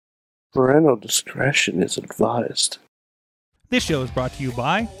Parental discretion is advised. This show is brought to you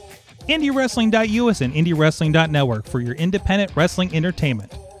by IndieWrestling.us and IndieWrestling.network for your independent wrestling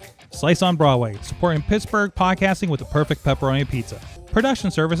entertainment. Slice on Broadway, supporting Pittsburgh podcasting with the perfect pepperoni pizza.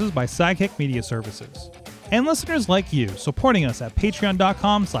 Production services by Sidekick Media Services. And listeners like you, supporting us at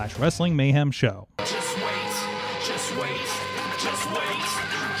patreon.com/Wrestling Mayhem Show. Just wait, just wait, just wait,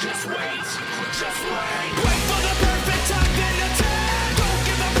 just wait, just wait. Wait for the perfect time, then attack. Don't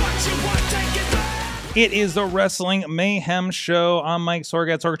give up what you want, take it back. It is the Wrestling Mayhem Show. I'm Mike Sorg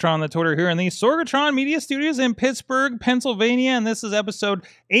at Sorgatron on the Twitter here in the Sorgatron Media Studios in Pittsburgh, Pennsylvania. And this is episode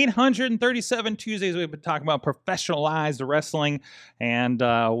 837. Tuesdays, we've been talking about professionalized wrestling. And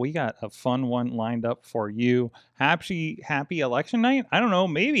we got a fun one lined up for you. Happy election night? I don't know.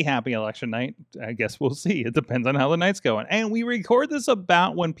 Maybe happy election night. I guess we'll see. It depends on how the night's going. And we record this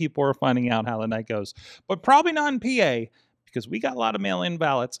about when people are finding out how the night goes. But probably not in PA, because we got a lot of mail-in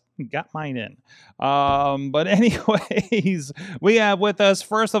ballots. Got mine in. But anyways, we have with us,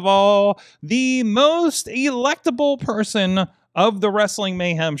 first of all, the most electable person of the Wrestling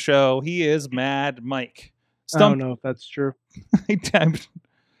Mayhem Show. He is Mad Mike. I don't know if that's true.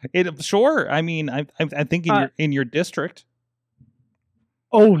 Sure. I mean, I think in your district.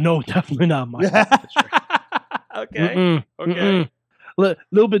 Oh, no, definitely not my district. Okay. Okay. A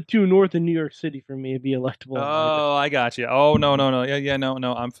little bit too north in New York City for me to be electable. Oh, I got you. Oh, no. Yeah, no.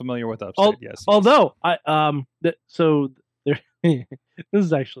 I'm familiar with upstate. Yes. Although this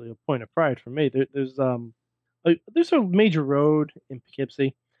is actually a point of pride for me. There's a major road in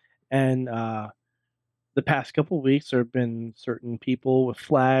Poughkeepsie, and the past couple of weeks there have been certain people with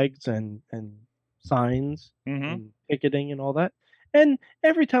flags and signs and ticketing and all that. And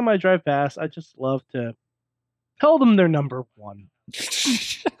every time I drive past, I just love to tell them they're number one.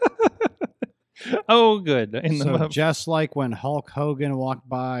 Oh, good. So just like when Hulk Hogan walked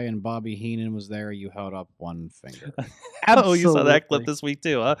by and Bobby Heenan was there, you held up one finger. Oh, you saw that clip this week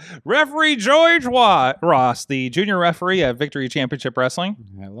too, huh? Referee George Ross, the junior referee at Victory Championship Wrestling.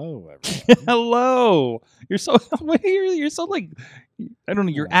 Hello, everyone. Hello. You're so like, I don't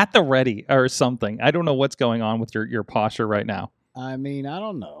know. You're at the ready or something. I don't know what's going on with your posture right now. I mean, I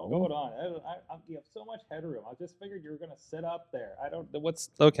don't know. Hold on. You have so much headroom. I just figured you were going to sit up there. I don't know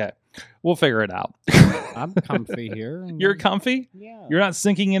okay. We'll figure it out. I'm comfy here. You're comfy? Yeah. You're not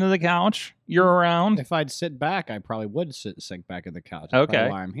sinking into the couch? You're around? If I'd sit back, I probably would sink back in the couch. Okay. That's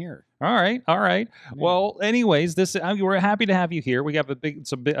probably why I'm here. All right. Yeah. Well, anyways, we're happy to have you here. We have a big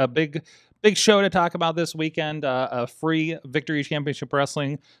show to talk about this weekend. A free Victory Championship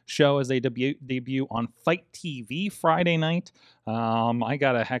Wrestling show as they debut on Fight TV Friday night. I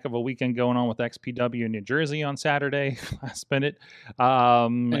got a heck of a weekend going on with XPW in New Jersey on Saturday. Last minute.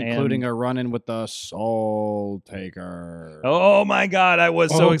 Including a run-in with the Soul Taker. Oh my God, I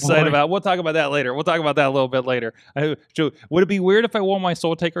was so excited about it. We'll talk about that later. We'll talk about that a little bit later. Would it be weird if I wore my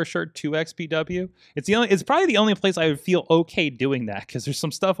Soul Taker shirt to XPW? It's probably the only place I would feel okay doing that, because there's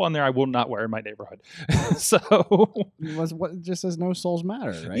some stuff on there I will not wear in my neighborhood. So What just says no souls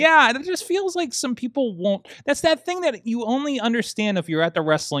matter, right? Yeah, it just feels like some people won't. That's that thing that you only understand if you're at the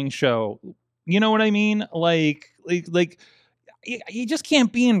wrestling show. You know what I mean? Like you just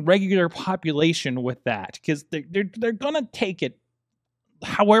can't be in regular population with that, because they're gonna take it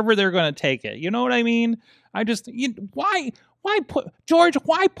however they're gonna take it. You know what I mean? Why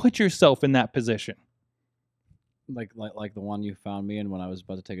put yourself in that position? Like the one you found me in when I was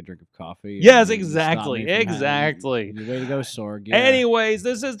about to take a drink of coffee. Yes, and you stopped me exactly. Way to go, Sorg. Yeah. Anyways,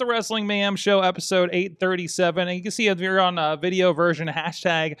 this is the Wrestling Mayhem Show, episode 837. And you can see if you're on a video version,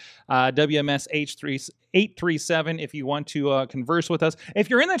 hashtag WMSH837 if you want to converse with us. If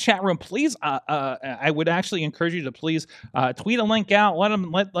you're in the chat room, please, I would actually encourage you to please tweet a link out.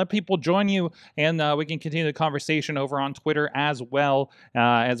 Let people join you, and we can continue the conversation over on Twitter as well,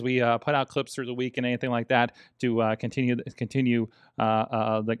 as we put out clips through the week and anything like that to continue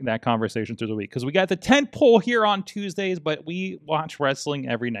that conversation through the week. Because we got the tent pole here on Tuesdays, but we watch wrestling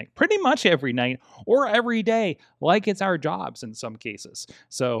every night, pretty much every night or every day, like it's our jobs in some cases.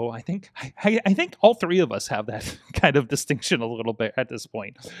 So I think all three of us have that kind of distinction a little bit at this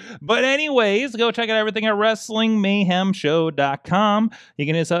point. But anyways, go check out everything at WrestlingMayhemShow.com. You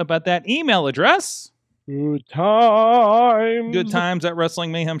can hit us up at that email address. Good times. Good times at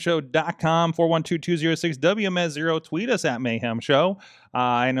WrestlingMayhemShow.com. 412-206-WMS0. Tweet us at Mayhem Show.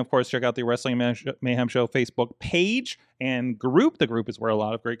 And of course, check out the Wrestling Mayhem Show Facebook page and group. The group is where a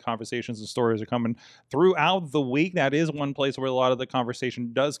lot of great conversations and stories are coming throughout the week. That is one place where a lot of the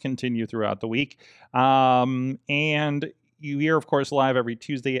conversation does continue throughout the week. And you hear, of course, live every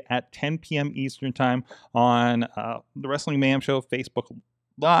Tuesday at 10 p.m. Eastern Time on the Wrestling Mayhem Show Facebook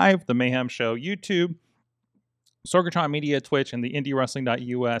Live, The Mayhem Show YouTube, Sorgatron Media Twitch, and the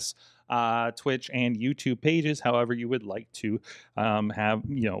IndieWrestling.us Twitch and YouTube pages. However you would like to have,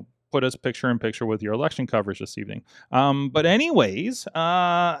 put us picture in picture with your election coverage this evening. But anyways,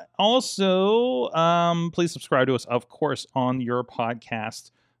 also please subscribe to us, of course, on your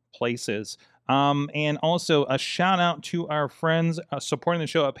podcast places. And also a shout out to our friends supporting the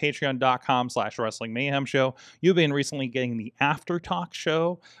show at patreon.com/wrestling mayhem show. You've been recently getting the After Talk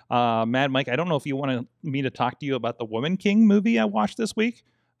show. Mad Mike, I don't know if you wanted me to talk to you about the Woman King movie I watched this week.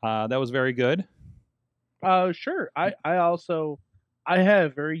 That was very good. Sure. I had a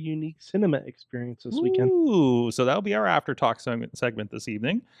very unique cinema experience this weekend. Ooh, so that'll be our After Talk segment this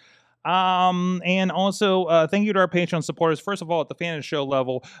evening. And also, thank you to our Patreon supporters. First of all, at the fan of the show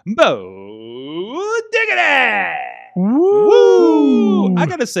level, Bo Diggity! Woo! I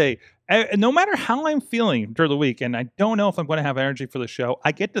gotta say, no matter how I'm feeling during the week, and I don't know if I'm going to have energy for the show,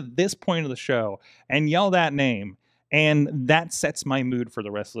 I get to this point of the show and yell that name, and that sets my mood for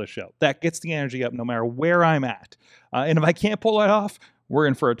the rest of the show. That gets the energy up no matter where I'm at. And if I can't pull that off, we're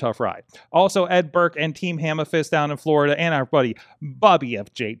in for a tough ride. Also, Ed Burke and Team Hammerfist down in Florida, and our buddy Bobby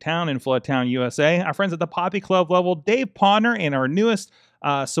F. J. Town in Floodtown, USA. Our friends at the Poppy Club level, Dave Podner, and our newest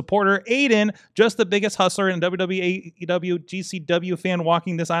supporter, Aiden, just the biggest hustler and WWE, AEW, GCW fan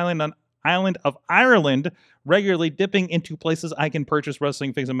walking this island of Ireland, regularly dipping into places I can purchase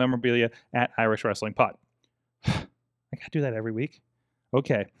wrestling things and memorabilia at Irish Wrestling Pod. I gotta do that every week.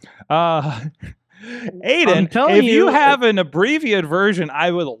 Okay. Aiden, if you have an abbreviated version, I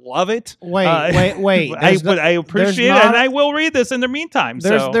would love it. Wait. I appreciate it, and I will read this in the meantime.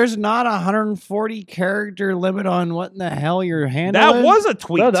 There's not a 140 character limit on what in the hell you're handling. That was a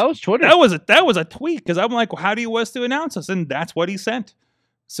tweet. No, that was Twitter. That was a tweet because I'm like, well, how do you want us to announce this? And that's what he sent.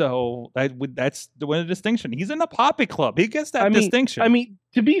 So that's the one distinction. He's in the Poppy Club. He gets that distinction. I mean,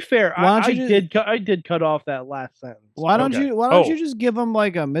 to be fair, I did cut off that last sentence. Why don't you just give him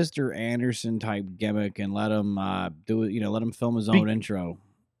like a Mr. Anderson type gimmick and let him do it? Let him film his own intro.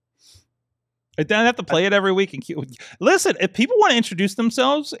 I don't have to play it every week and cue. Listen, if people want to introduce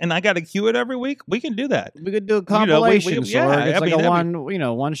themselves and I got to cue it every week, we can do that. We could do a compilation. It's like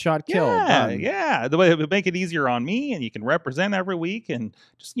a one shot kill. Yeah. The way it would make it easier on me, and you can represent every week and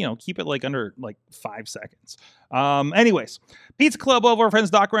just keep it like under 5 seconds. Anyways, Pizza Club level, our friends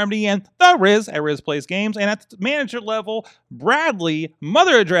Doc Remedy and The Riz at Riz Plays Games, and at the manager level, Bradley,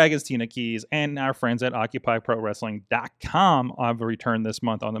 Mother of Dragons, Tina Keys, and our friends at OccupyProWrestling.com have returned this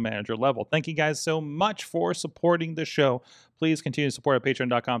month on the manager level. Thank you guys so much for supporting the show. Please continue to support at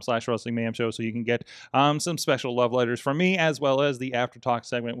patreon.com/wrestling mayhem show so you can get some special love letters from me, as well as the After Talk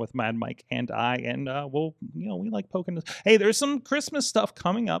segment with Mad Mike and I. And we like poking this. Hey, there's some Christmas stuff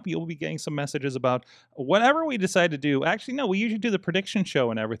coming up. You'll be getting some messages about whatever we decide to do. Actually, no, we usually do the prediction show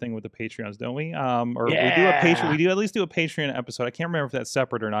and everything with the Patreons, don't we? We do a Patreon. We do at least do a Patreon episode. I can't remember if that's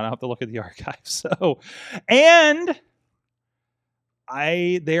separate or not. I'll have to look at the archive.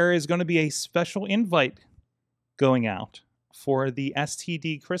 There is going to be a special invite going out for the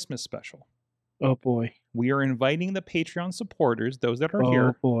STD Christmas special. Oh boy. We are inviting the Patreon supporters, those that are here.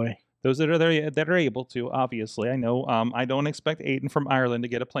 Oh boy. Those that are there, that are able to, obviously. I know I don't expect Aiden from Ireland to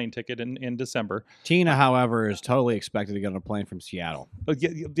get a plane ticket in December. Tina, however, is totally expected to get on a plane from Seattle.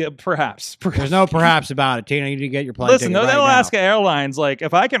 Yeah, perhaps. There's no perhaps about it. Tina, you need to get your plane ticket right now. Listen, Alaska Airlines,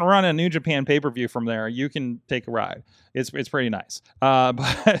 if I can run a New Japan pay-per-view from there, you can take a ride. It's pretty nice.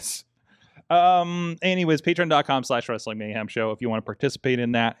 Anyways, patreon.com/wrestling mayhem show if you want to participate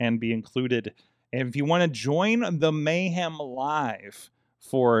in that and be included. And if you want to join the Mayhem Live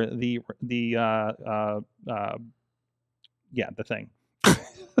for the thing.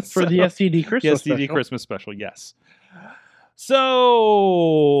 For the STD Christmas special. STD Christmas special, yes.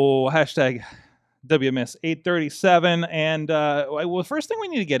 So, hashtag WMS 837, and the first thing we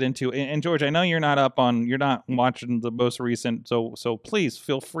need to get into, and George, I know you're not watching the most recent, so please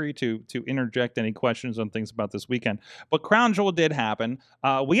feel free to interject any questions on things about this weekend. But Crown Jewel did happen.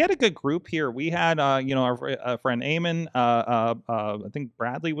 We had a good group here. We had our friend Eamon. I think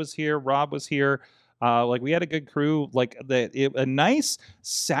Bradley was here. Rob was here. We had a good crew, a nice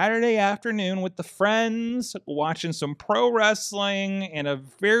Saturday afternoon with the friends, watching some pro wrestling and a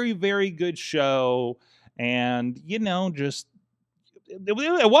very, very good show. And, it was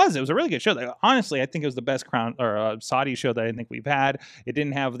a really good show. Honestly, I think it was the best Crown or Saudi show that I think we've had. It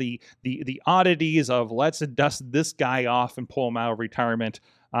didn't have the oddities of let's dust this guy off and pull him out of retirement.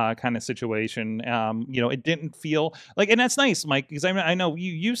 Kind of situation. It didn't feel and that's nice, Mike, because I know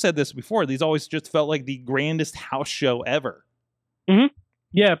you said this before. These always just felt like the grandest house show ever. Mm-hmm.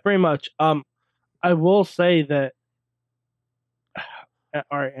 Yeah, pretty much. I will say that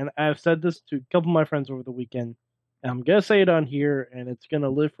All right, and I've said this to a couple of my friends over the weekend, and I'm gonna say it on here, and it's gonna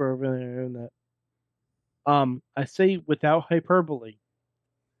live forever on the internet. I say without hyperbole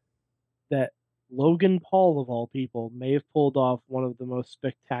that Logan Paul, of all people, may have pulled off one of the most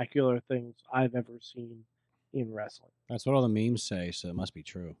spectacular things I've ever seen in wrestling. That's what all the memes say, so it must be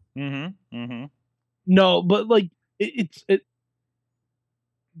true. Mm-hmm. Mm-hmm. No, but like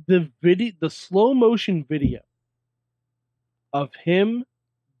the slow motion video of him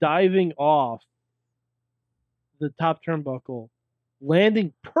diving off the top turnbuckle,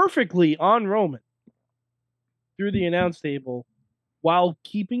 landing perfectly on Roman through the announce table while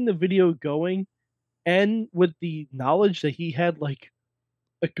keeping the video going, and with the knowledge that he had like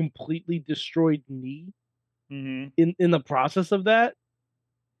a completely destroyed knee Mm-hmm. in the process of that.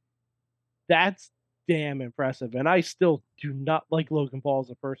 That's damn impressive. And I still do not like Logan Paul as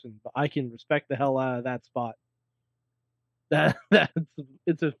a person, but I can respect the hell out of that spot.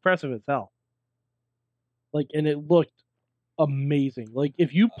 It's impressive as hell. Like, and it looked amazing. Like,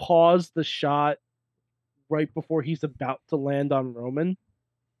 if you pause the shot right before he's about to land on Roman,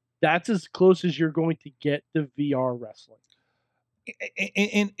 that's as close as you're going to get to VR wrestling.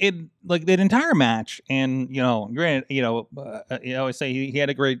 In like that entire match, and granted, you always say he had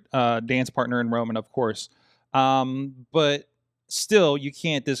a great dance partner in Roman, of course, but still, you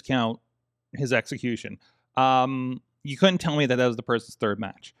can't discount his execution. You couldn't tell me that was the person's third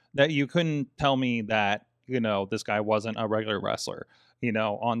match. That you couldn't tell me that this guy wasn't a regular wrestler,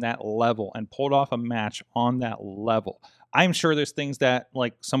 on that level, and pulled off a match on that level. I'm sure there's things that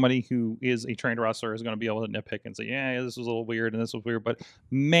like somebody who is a trained wrestler is going to be able to nitpick and say, yeah, this was a little weird and this was weird. But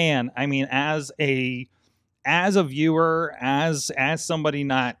man, I mean, as a viewer, as somebody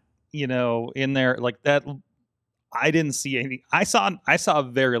not, in there like that, I didn't see any. I saw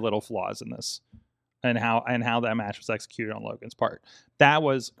very little flaws in this, and how that match was executed on Logan's part. That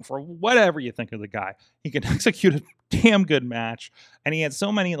was, for whatever you think of the guy, he could execute a damn good match, and he had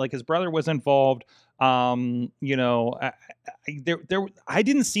so many. Like, his brother was involved. I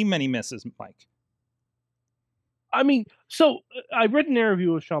didn't see many misses, Mike. I mean, so I read an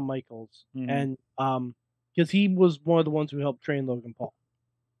interview with Shawn Michaels, and because he was one of the ones who helped train Logan Paul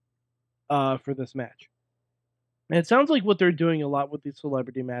for this match. And it sounds like what they're doing a lot with these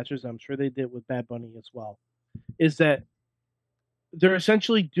celebrity matches, I'm sure they did with Bad Bunny as well, is that they're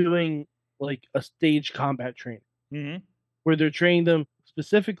essentially doing like a stage combat training, where they're training them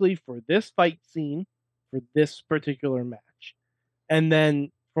specifically for this fight scene, for this particular match. And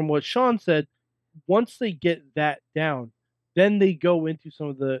then from what Shawn said, once they get that down, then they go into some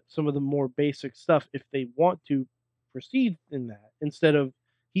of the more basic stuff if they want to proceed in that, instead of,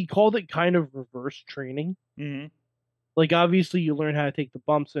 he called it kind of reverse training. Like, obviously you learn how to take the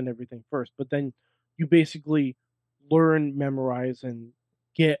bumps and everything first, but then you basically learn, memorize, and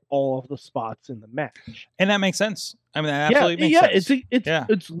get all of the spots in the match. And that makes sense. I mean, that absolutely makes sense.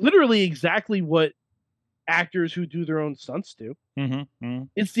 It's literally exactly what actors who do their own stunts do.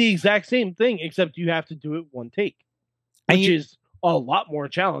 It's the exact same thing, except you have to do it one take, which is a lot more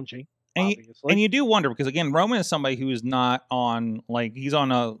challenging. And you do wonder, because again, Roman is somebody who is not on, like, he's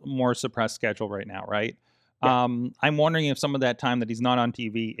on a more suppressed schedule right now, right? Yeah. I'm wondering if some of that time that he's not on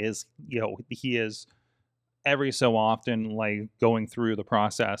TV is, he is every so often like going through the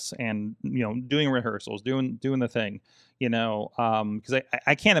process and doing rehearsals, doing the thing, because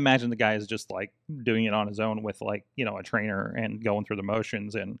I can't imagine the guy is just like doing it on his own with like a trainer and going through the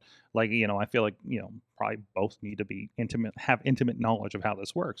motions, and like I feel like probably both need to be have intimate knowledge of how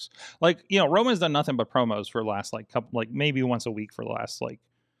this works. Like Roman's done nothing but promos for the last like couple, like maybe once a week for the last like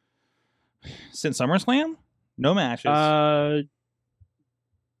since SummerSlam. No matches. I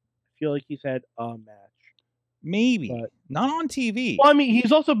feel like he's had a match. Maybe, but not on TV. Well, I mean,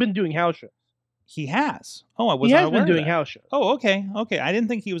 he's also been doing house shows. He has. Oh, I wasn't He has aware been doing of that. house shows. Oh, okay. I didn't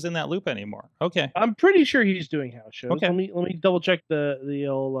think he was in that loop anymore. Okay. I'm pretty sure he's doing house shows. Okay. Let me double check the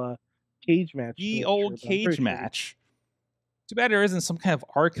old cage match. The old cage match. Too bad there isn't some kind of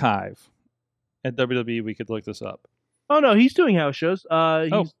archive at WWE. We could look this up. Oh no, he's doing house shows.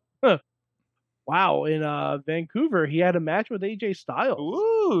 Wow, in Vancouver, he had a match with AJ Styles.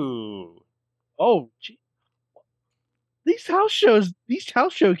 Ooh. Oh, gee. These house show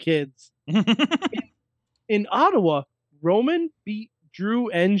kids. In Ottawa, Roman beat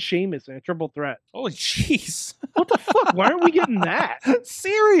Drew and Sheamus in a triple threat. Holy jeez. What the fuck? Why aren't we getting that?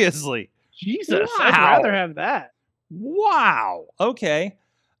 Seriously. Jesus, Wow. I'd rather have that. Wow. Okay.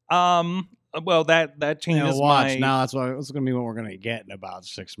 Well, that changes watch my. now. That's going to be what we're going to get in about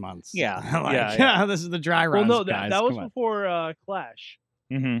 6 months. Yeah. Like, yeah. This is the dry Well, runs, no, guys. that was Come on. before Clash.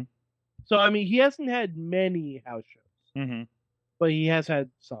 Mm-hmm. So I mean, he hasn't had many house shows. Mm-hmm. but he has had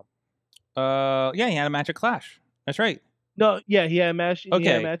some. Yeah, he had a match at Clash. That's right. No, yeah, he had a match. He had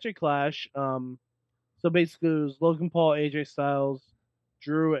Okay. a match at Clash. So basically, it was Logan Paul, AJ Styles,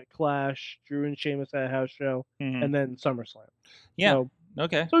 Drew at Clash, Drew and Sheamus at a house show, Mhm. and then SummerSlam. Yeah. So,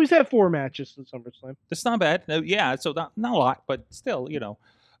 Okay. so he's had 4 matches in SummerSlam. That's not bad. Yeah, so not a lot, but still, He's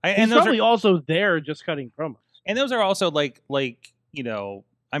and those probably are also there just cutting promos. and those are also like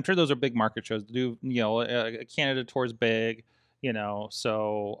I'm sure those are big market shows to do. Canada tour's big,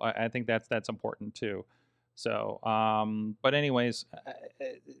 so I think that's important too. So, but anyways,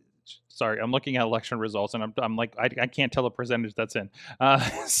 sorry, I'm looking at election results and I'm like I can't tell the percentage that's in.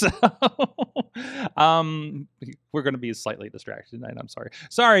 So, we're going to be slightly distracted tonight. I'm sorry.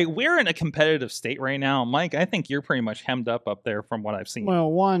 We're in a competitive state right now, Mike. I think you're pretty much hemmed up there from what I've seen.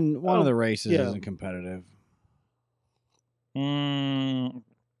 Well, one of the races yeah. isn't competitive.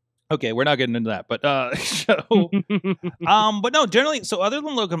 Okay, we're not getting into that, but but no, generally, so other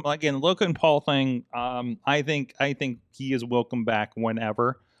than Logan Paul thing, I think he is welcome back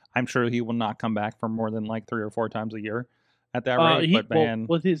whenever. I'm sure he will not come back for more than like 3 or 4 times a year at that rate. But man,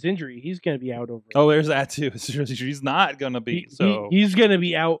 with his injury, he's going to be out over. Oh, there's that too. He's not going to be. He's going to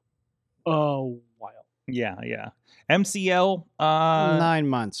be out a while. Yeah. MCL 9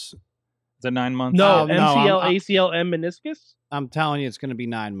 months. Is it 9 months? No, no, MCL, I'm- ACL, and meniscus. I'm telling you, it's going to be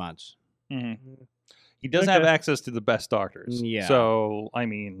 9 months. Mm-hmm. He does have Okay. access to the best doctors. Yeah. So I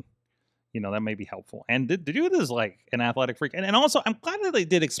mean, that may be helpful. And the dude is like an athletic freak, and also I'm glad that they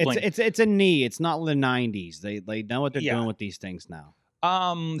did explain. It's a knee. It's not the 90s. They know what they're Yeah. doing with these things now.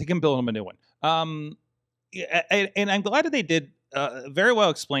 He can build him a new one. And I'm glad that they did very well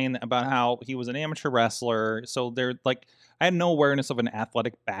explain about how he was an amateur wrestler. So they're like, I had no awareness of an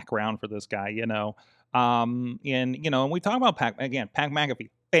athletic background for this guy, and we talk about Pat McAfee,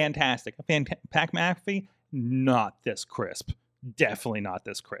 fantastic. Pat McAfee, not this crisp. Definitely not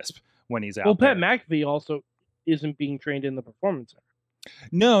this crisp when he's out. Well, there. Pat McAfee also isn't being trained in the performance center.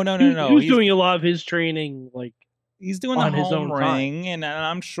 No. He's doing a lot of his training, like he's doing on the his home own time. ring, and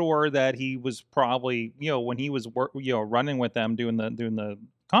I'm sure that he was probably, when he was running with them doing the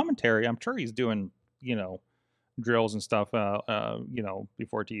commentary. I'm sure he's doing drills and stuff,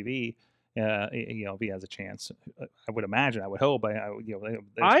 before TV. If he has a chance, I would imagine. I would hope. I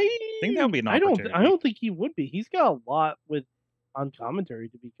think that would be an opportunity. I don't think he would be. He's got a lot on commentary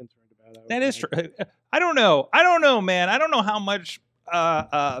to be concerned about. That is true. I don't know, man. I don't know how much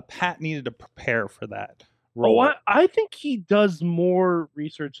Pat needed to prepare for that role. Oh, I think he does more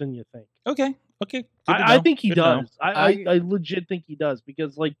research than you think. Okay. Good to I know. think he Good to know. does. I legit think he does,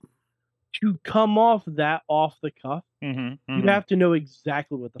 because like to come off the cuff, Mhm, you mhm. have to know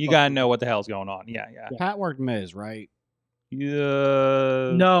exactly what the You fuck gotta you're know what the hell's going on. Yeah. Pat worked Miz, right?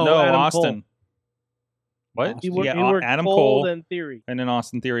 No, Adam Austin. Cole. What? He worked, Yeah, he worked Adam Cole Cole and Theory, and then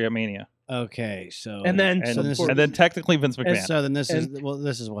Austin Theory at Mania, Okay, so and then and, So this is- and then technically Vince And McMahon. so then this And-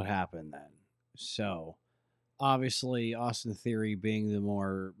 is what happened then. So obviously Austin Theory being the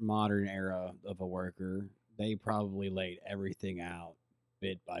more modern era of a worker, they probably laid everything out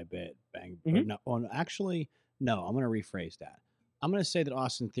bit by bit, bang. Mhm. No, I'm going to rephrase that. I'm going to say that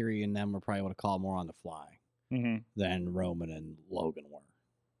Austin Theory and them were probably what I call more on the fly Mhm. than Roman and Logan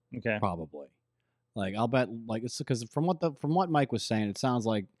were. Okay. Probably. Like I'll bet, like it's because from what Mike was saying, it sounds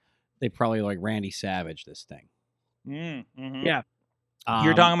like they probably like Randy Savage this thing. Mhm. Yeah.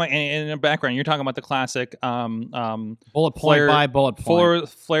 You're talking about in the background. You're talking about the classic bullet point Flair- by bullet point.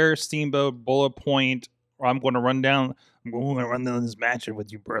 Flair Steamboat bullet point. I'm going to run down this match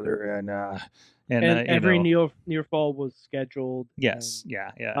with you, brother, and every near fall was scheduled. yes, and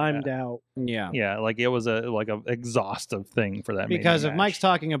yeah, timed out. yeah. Like it was a exhausting thing for that. Because Mania if Mike's match.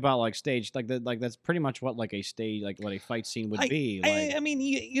 talking about like stage, like that's pretty much what like a stage, like what a fight scene would be. Like I mean,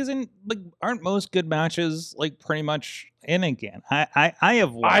 he isn't like aren't most good matches like pretty much in again. I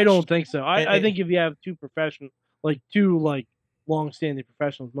have watched. I don't think so. I it- think if you have two long-standing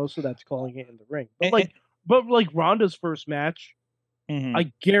professionals, most of that's calling it in the ring. But like Ronda's first match, Mhm.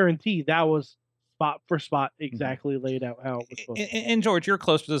 I guarantee that was spot for spot exactly laid out how it was supposed to be. And George, you're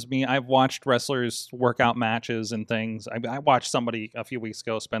closer to this than me. I've watched wrestlers work out matches and things. I watched somebody a few weeks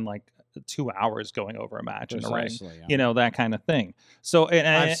ago spend like 2 hours going over a match in a ring. precisely, yeah. That kind of thing. So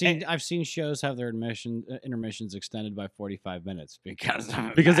I've seen shows have their intermissions extended by 45 minutes because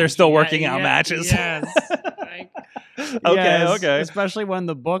because they're still working out matches. Okay. Especially when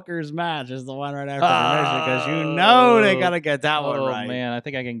the Booker's match is the one right after intermission, because you know they gotta get that one right. Oh man, I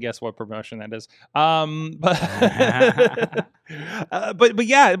think I can guess what promotion that is. But but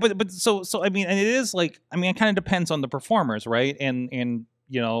yeah, but so I mean, and it is like, I mean, it kind of depends on the performers, right? And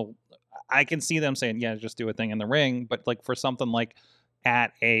I can see them saying, yeah, just do a thing in the ring. But like for something like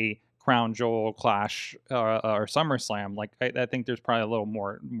at a Crown Jewel Clash or SummerSlam, like I think there's probably a little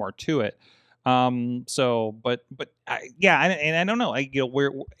more to it. So, but and I don't know.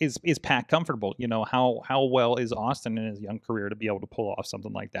 Where is Pat comfortable? How well is Austin in his young career to be able to pull off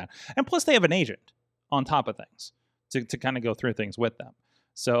something like that? And plus, they have an agent on top of things to kind of go through things with them.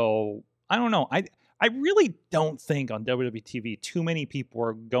 So I don't know. I really don't think on WWE TV too many people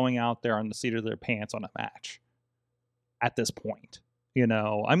are going out there on the seat of their pants on a match at this point.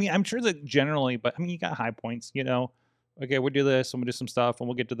 I mean, I'm sure that generally, but I mean, you got high points. Okay, we'll do this and we'll do some stuff and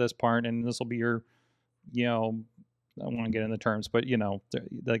we'll get to this part and this will be your, I don't want to get into terms, but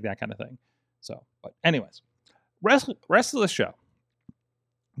like that kind of thing. So, but anyways, rest of the show.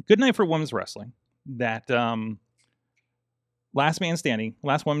 Good night for women's wrestling. That last women's standing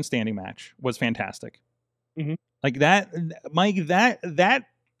match was fantastic. Mm-hmm. Like that, Mike. That.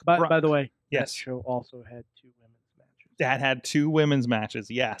 By the way, yes, that show also had 2 women's matches. That had 2 women's matches.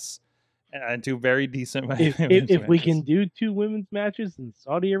 Yes. And 2 very decent. If we can do 2 women's matches in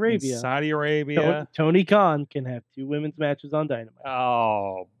Saudi Arabia, Tony Khan can have 2 women's matches on Dynamite.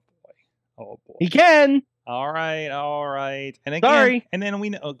 Oh boy, he can. All right. And again, sorry. And then we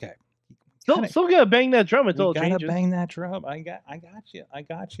know. Okay, still gotta bang that drum until it changes. Gotta bang that drum. I got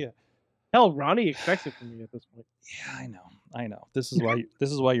you. Hell, Ronnie expects it from me at this point. Yeah, I know. This is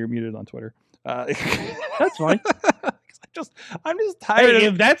why you're muted on Twitter. That's fine. I'm just tired.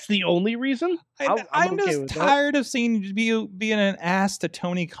 If that's the only reason, I'm okay just tired of seeing you being an ass to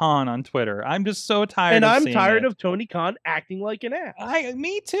Tony Khan on Twitter. I'm just so tired. And I'm tired of Tony Khan acting like an ass.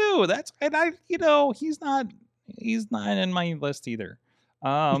 Me too. He's not in my list either.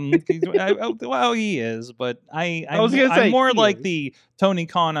 Well, he is, but I'm more like the Tony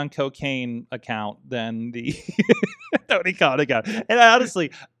Khan on cocaine account than the Tony Khan account. And I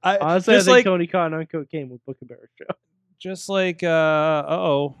honestly, I think Tony Khan on cocaine would book a better show. Just like,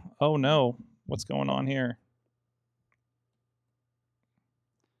 oh no, what's going on here?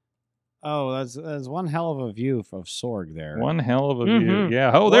 Oh, that's one hell of a view of Sorg there. One hell of a view.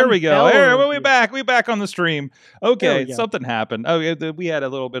 Yeah. Oh, there we go. There, we're back. We're back on the stream. Okay, something happened. Oh, we had a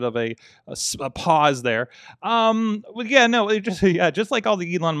little bit of a pause there. Just like all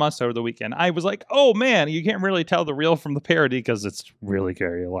the Elon Musk over the weekend, I was like, oh man, you can't really tell the real from the parody because it's really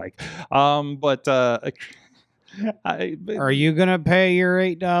Gary alike. Are you gonna pay your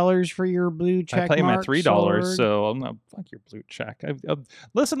 $8 for your blue check? I pay my $3, so I'm not fuck your blue check. I've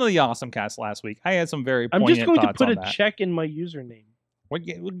listened to the Awesome Cast last week. I had some very poignant I'm just going to put a that. check in my username. What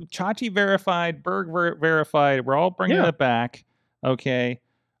Chachi verified, Berg verified. We're all bringing it back. Okay.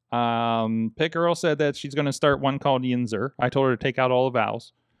 Pick Girl said that she's going to start one called Yinzer. I told her to take out all the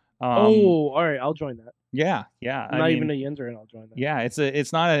vowels. All right, I'll join that. Yeah. I'm not even a Yinzer, and I'll join that. Yeah,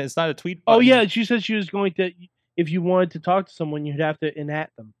 it's not a tweet button. Oh yeah, she said she was going to. If you wanted to talk to someone, you'd have to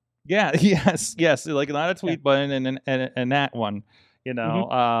enact them. Yeah. Yes. Like not a tweet button and enact one.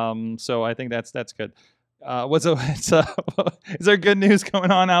 So I think that's good. Is there good news going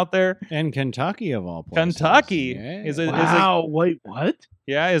on out there in Kentucky of all places? Kentucky yeah. Wow. Wait, what?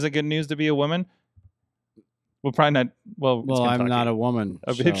 Yeah, is it good news to be a woman? Well, probably not. Well, I'm not a woman.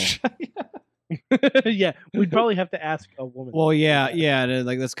 Yeah, we'd probably have to ask a woman. Well, yeah.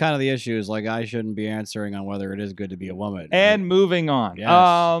 Like that's kind of the issue. Is like I shouldn't be answering on whether it is good to be a woman. And moving on. Yes.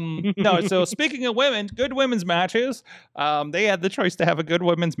 No. So speaking of women, good women's matches. They had the choice to have a good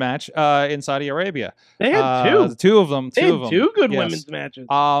women's match in Saudi Arabia. They had two of them. They had two good women's matches.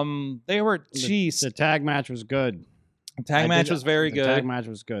 They were jeez. The tag match was good. The tag match was very good. The tag match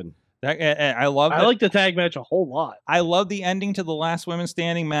was good. I like the tag match a whole lot. I love the ending to the last women's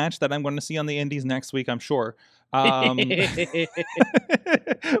standing match that I'm going to see on the Indies next week, I'm sure.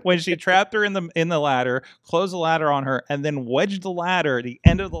 When she trapped her in the ladder, closed the ladder on her, and then wedged the ladder at the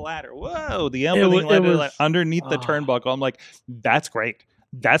end of the ladder. Whoa, the opening ladder underneath the turnbuckle. I'm like, that's great.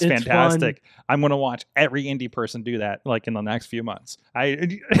 That's fantastic. Fun. I'm going to watch every indie person do that like in the next few months.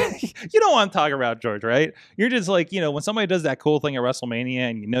 You know what I'm talking about, George, right? You're just like, when somebody does that cool thing at WrestleMania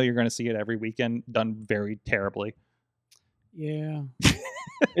and you're going to see it every weekend done very terribly. Yeah.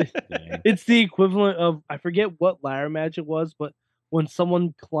 It's the equivalent of, I forget what ladder match it was, but when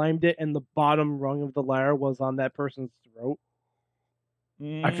someone climbed it and the bottom rung of the ladder was on that person's throat.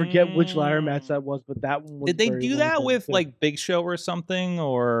 I forget which ladder match that was, but that one was. Did they do that with like Big Show or something,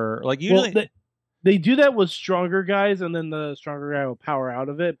 or like usually? Well, they do that with stronger guys, and then the stronger guy will power out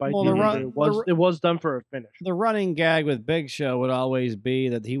of it. But it was done for a finish. The running gag with Big Show would always be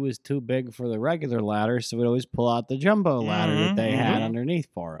that he was too big for the regular ladder, so we'd always pull out the jumbo ladder that they had underneath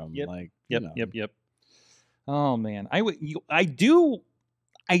for him. Yep. Oh man,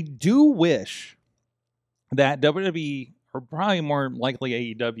 I do wish that WWE, or probably more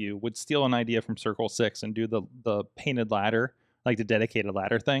likely AEW, would steal an idea from Circle 6 and do the painted ladder, like the dedicated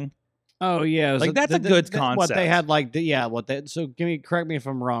ladder thing. Oh yeah, Like, that's a good What they concept. had, like so correct me if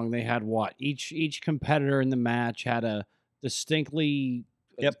I'm wrong. They had what each competitor in the match had a distinctly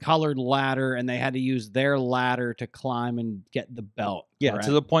colored ladder, and they had to use their ladder to climb and get the belt. Yeah, correct?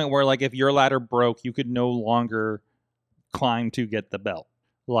 to the point where, like, if your ladder broke, you could no longer climb to get the belt.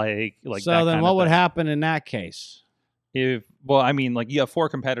 Like so that then kind what of would thing. happen in that case? I mean, like, you have 4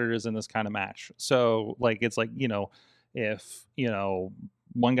 competitors in this kind of match, so like it's like, if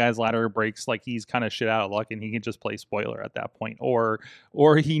one guy's ladder breaks, like, he's kind of shit out of luck, and he can just play spoiler at that point, or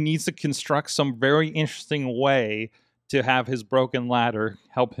he needs to construct some very interesting way to have his broken ladder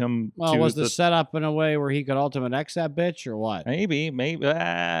help him. Well, was the setup in a way where he could Ultimate X that bitch, or what? Maybe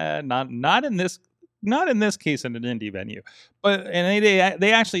not in this case in an indie venue, but and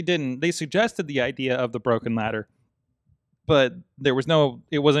they actually didn't. They suggested the idea of the broken ladder, but there was no.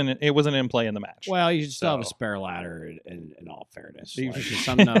 It wasn't in play in the match. Well, you should still have a So- spare ladder. In all fairness, You like,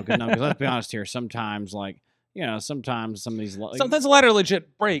 should- because let's be honest here. Sometimes, sometimes some of these Sometimes the ladder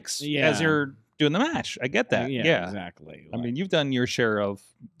legit breaks Yeah. as you're doing the match. I get that. Yeah. exactly. I mean, you've done your share of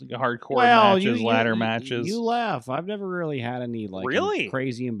hardcore well, matches, ladder matches. You laugh. I've never really had any Really?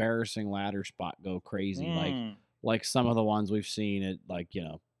 crazy embarrassing ladder spot go crazy Mm. like some of the ones we've seen at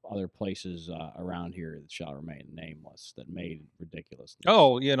other places around here that shall remain nameless that made ridiculous.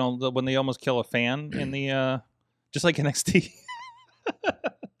 Oh, when they almost kill a fan in the just like NXT.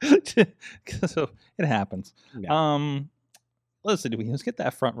 So it happens. Yeah. Listen, when you get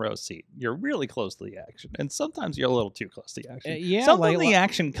that front row seat, you're really close to the action, and sometimes you're a little too close to the action. Yeah, sometimes the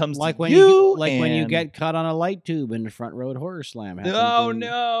action comes like to when you, when you and- get cut on a light tube in the front road horror slam. Oh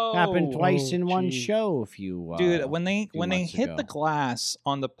no! Happened twice Oh, in one gee. show. A few Dude, when they months hit ago. the glass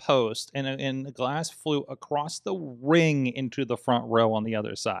on the post, and the glass flew across the ring into the front row on the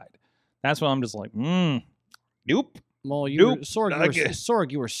other side, that's when I'm just like, nope. Well, Nope.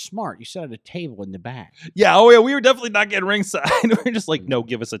 Sorg, you were smart. You sat at a table in the back. Yeah, oh yeah, we were definitely not getting ringside. We were just like, no,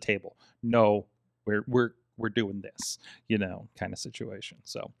 give us a table. No, we're doing this, kind of situation.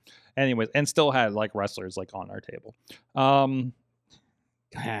 So, anyways, and still had like wrestlers like on our table. I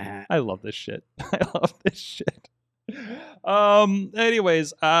love this shit. I love this shit.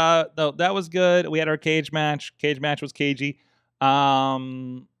 Anyways, no, that was good. We had our cage match. Cage match was cagey.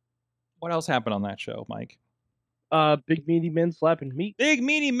 What else happened on that show, Mike? Big meaty men slapping meat. Big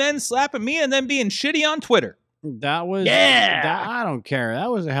meaty men slapping me and then being shitty on Twitter. That was Yeah! I don't care. That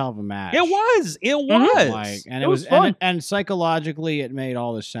was a hell of a match. It was. It was. And It it was was fun. and psychologically it made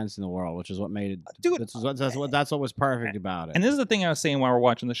all the sense in the world, which is what made it. Dude. That's what was perfect about it. And this is the thing I was saying while we're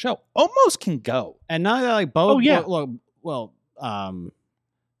watching the show. Almost can go. And not that like both. Oh, yeah. Well,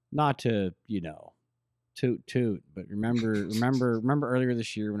 not to toot, but remember earlier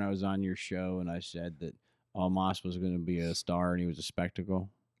this year when I was on your show and I said that Omos was going to be a star and he was a spectacle.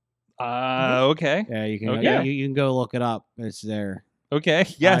 Okay. Yeah, you can. Okay. Yeah, you can go look it up. It's there. Okay.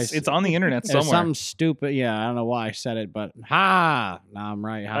 Yes, I it's on the internet It's somewhere. something stupid. Yeah, I don't know why I said it, but now I'm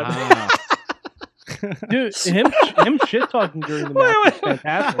right. Ha. Dude, him shit talking during the match was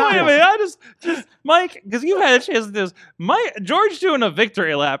fantastic. Wait a minute. I just Mike, because you had a chance to do this. George doing a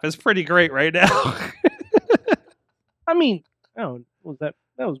victory lap is pretty great right now. I mean, that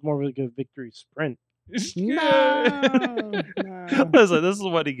was more of like a victory sprint. No. Listen, this is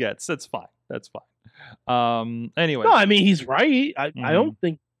what he gets. That's fine. That's fine. Anyway. No, I mean he's right. I Mhm. don't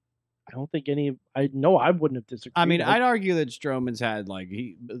think I wouldn't have disagreed. I mean, with I'd argue that Strowman's had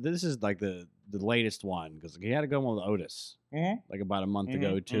this is like the latest one because he had a good one with Otis Mhm. like about a month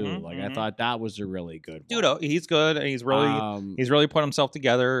ago Mhm, too. mhm, Like mhm. I thought that was a really good Dude, one. he's good. And he's really put himself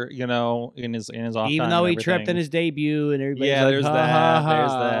together, in his off Even time though and he tripped in everything. his debut and everybody's Yeah, like, there's ha, that, ha, ha.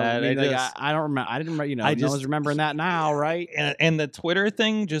 there's that. I, mean, I like, just- I don't remember. I didn't remember. I No one's just- remembering that now, right? And the Twitter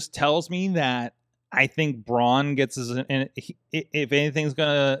thing just tells me that I think Braun gets if anything's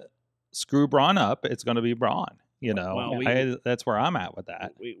gonna screw Braun up, it's gonna be Braun. Well, we- That's where I'm at with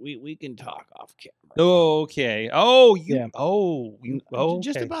that. We can talk off camera. Okay. Oh, you. Yeah. Oh, you. Oh,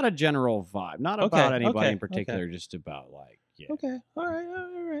 Just okay. about a general vibe, not Okay, about anybody okay, in particular. Just about yeah. Okay. All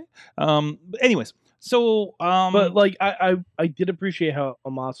right. But anyways, so but like I did appreciate how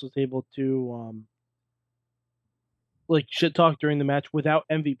Omos was able to like shit talk during the match without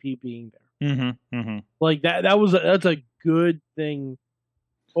MVP being there. Like that's a good thing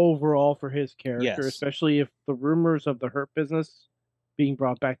overall for his character, Yes. especially if the rumors of the Hurt Business being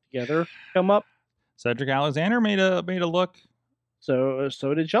brought back together come up. Cedric Alexander made a look. So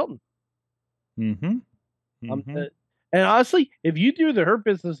did Shelton. Mm-hmm. And honestly, if you do the Hurt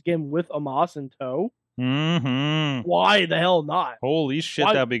Business again with Amos in tow, Mm-hmm. why the hell not? Holy shit,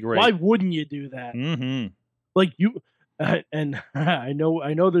 Why- that'd be great. Why wouldn't you do that? Mm-hmm. Like you, and I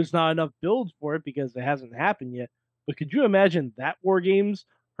know there's not enough build for it because it hasn't happened yet. But could you imagine that War Games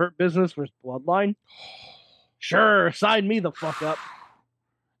Hurt Business versus Bloodline? Sure, sign me the fuck up.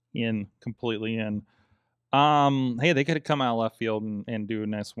 Completely in. Hey, they could have come out left field and do a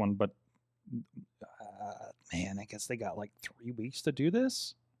nice one, but man, I guess they got like 3 weeks to do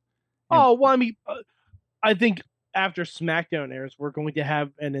this. Oh well, I mean, I think after SmackDown airs, we're going to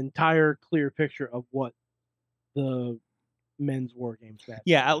have an entire clear picture of what the men's War Games match.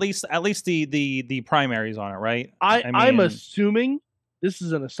 Yeah, at least the primaries on it, right? I'm assuming, this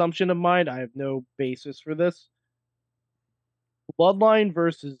is an assumption of mine. I have no basis for this. Bloodline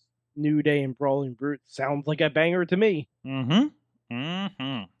versus New Day and Brawling Brute sounds like a banger to me. Mm-hmm.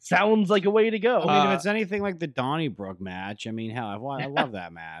 Mm-hmm. Sounds like a way to go. I mean, if it's anything like the Donnybrook match, I mean, hell, I love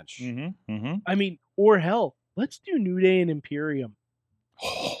that match. Mm-hmm. Mm-hmm. I mean, or hell, let's do New Day and Imperium.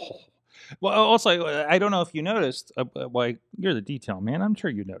 Well, also, I don't know if you noticed. Like, you're the detail man. I'm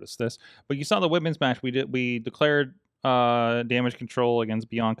sure you noticed this, but you saw the women's match. We declared Damage Control against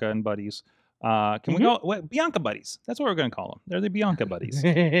Bianca and Buddies. Can we go Bianca Buddies? That's what we're going to call them. They're the Bianca Buddies.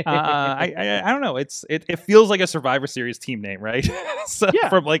 I don't know. It feels like a Survivor Series team name, right? So, Yeah.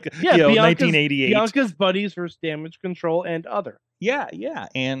 from Bianca's, 1988. Bianca's Buddies versus Damage Control and other. Yeah,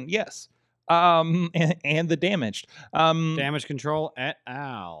 and yes, and the Damaged. Damage Control et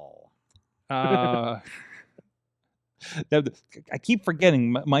al. I keep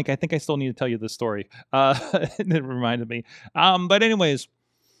forgetting, Mike. I think I still need to tell you this story. It reminded me. But anyways,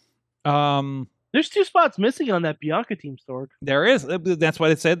 there's 2 spots missing on that Bianca team, Sorg. there is. That's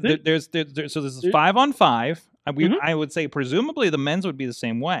what it said. There's so this is 5-on-5. I would say presumably the men's would be the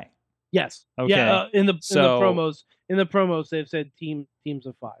same way. Yes. Okay. Yeah. In the So- promos, they've said teams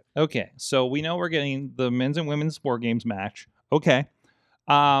of 5. Okay, so we know we're getting the men's and women's War Games match. Okay,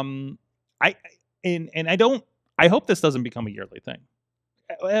 I hope this doesn't become a yearly thing.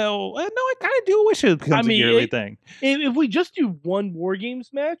 Well, no, I kind of do wish it becomes a yearly thing. If we just do one War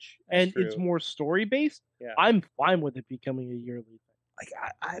Games match and That's it's true. more story based, Yeah. I'm fine with it becoming a yearly thing. Like,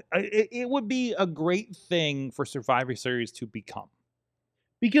 it would be a great thing for Survivor Series to become.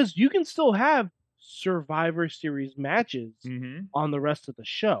 Because you can still have Survivor Series matches Mm-hmm. on the rest of the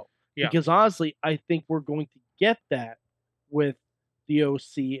show. Yeah. Because honestly, I think we're going to get that with the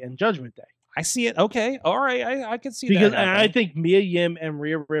OC and Judgment Day. I see it. Okay, all right, I can see Because that. I happening. think Mia Yim and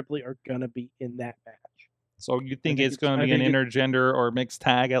Rhea Ripley are gonna be in that match. So you think think it's it's- going to I be an think intergender or mixed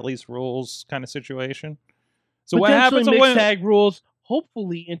tag at least rules kind of situation? So what Potentially happens mixed when tag rules,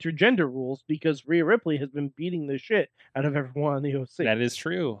 hopefully intergender rules, because Rhea Ripley has been beating the shit out of everyone on the OC. that is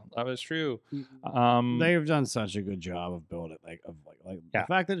true? That is true. They've done such a good job of building like Yeah. the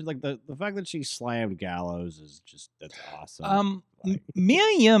fact that the fact that she slammed Gallows is just that's awesome. Like-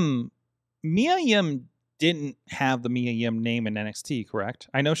 Mia Yim didn't have the Mia Yim name in NXT, correct?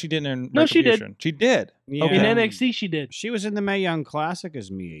 I know she didn't in No, she did. Retribution. She did. Yeah. Okay. In NXT, she did. She was in the Mae Young Classic as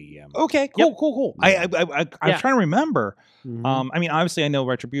Mia Yim. Okay, cool. Yeah. I was Yeah. trying to remember. Mhm. I mean, obviously, I know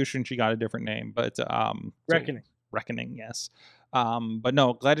Retribution. She got a different name, but Reckoning. Reckoning, yes. But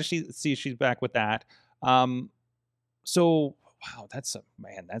no, glad to see she's back with that. So wow, that's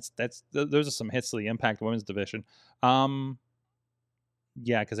those are some hits to the Impact Women's Division.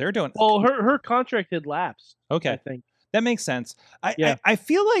 Yeah, because they were doing Well, her contract had lapsed. I okay. think. That makes sense. Yeah. I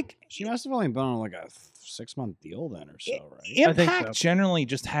feel like She must have only been on like a 6-month deal then or so, right? I think Impact so. generally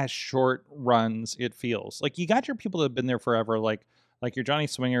just has short runs. It feels like you got your people that have been there forever, like your Johnny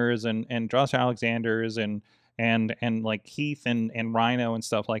Swingers and Josh Alexanders and like Heath and Rhino and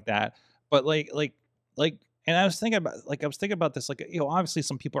stuff like that. But like and I was thinking about this, like, obviously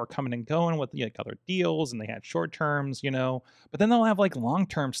some people are coming and going with like other deals and they had short terms, but then they'll have like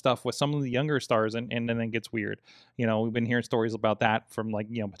long-term stuff with some of the younger stars and then it gets weird. We've been hearing stories about that from like,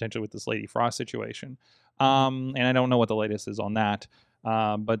 potentially with this Lady Frost situation. And I don't know what the latest is on that.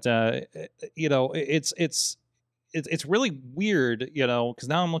 But it's really weird, because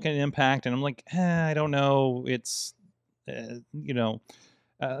now I'm looking at Impact and I'm like, I don't know. It's, the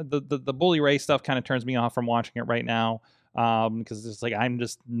Bully Ray stuff kind of turns me off from watching it right now, because it's like I'm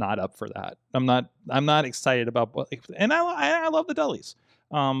just not up for that. I'm not excited about, and I love the Dudleys,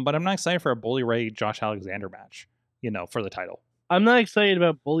 but I'm not excited for a Bully Ray Josh Alexander match, for the title. I'm not excited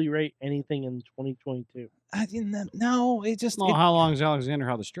about Bully Ray anything in 2022. I didn't. No, it just Well, how long has Alexander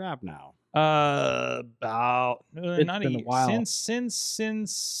held the strap now? about It's not been a while.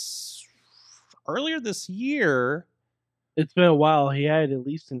 since earlier this year. It's been a while. He had at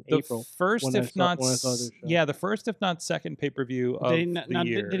least in The April. first, when I if saw- not, when I saw this show. yeah, the first, if not second pay-per-view of Did he, the now,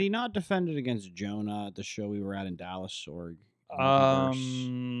 year. did he not defend it against Jonah at the show we were at in Dallas or Multiverse?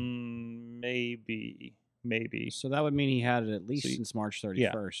 Maybe. So that would mean he had it at least So since March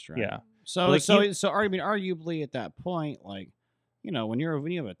 31st, right? Yeah. So Like, so he- so I mean, arguably at that point, like, you know, when you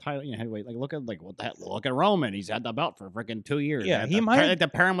have a title, you know, heavyweight, like look at what the hell, look at Roman. He's had the belt for freaking 2 years. Yeah, They had he to might pair, have- they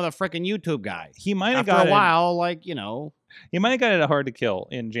had to pair him with a freaking YouTube guy. He might have After got a it. while, like, you know, He might have got it hard to kill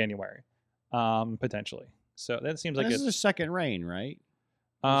in January, potentially. So that seems like this it's is his second reign, right?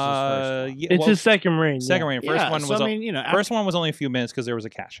 This is his first one. yeah, It's well, his second reign. second yeah. reign. First Yeah, one so, was I mean, you know, first one was only a few minutes because there was a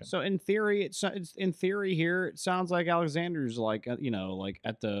cash in. So in theory, it's in theory here, it sounds like Alexander's like you know, like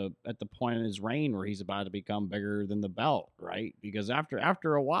at the point in his reign where he's about to become bigger than the belt, right? Because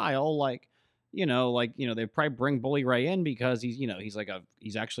after a while, like they probably bring Bully Ray in because he's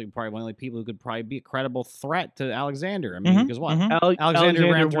he's actually probably one of the people who could probably be a credible threat to Alexander. I mean, Mhm, because what? mhm. Alexander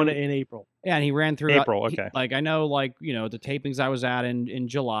ran won through- it in April. Yeah, and he ran through April, okay. like I know, like the tapings I was at in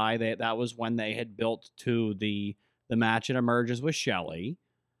July, that was when they had built to the match at Emerges with Shelley.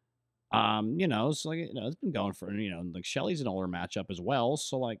 So like it's been going for like Shelley's an older matchup as well,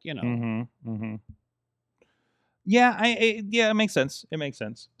 so like Yeah, it makes sense. It makes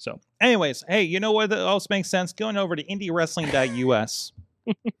sense. So, anyways, hey, you know what else makes sense? Going over to indiewrestling.us.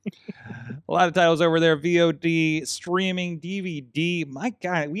 A lot of titles over there, VOD, streaming, DVD. My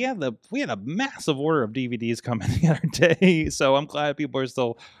God, we had a massive order of DVDs coming the other day. So I'm glad people are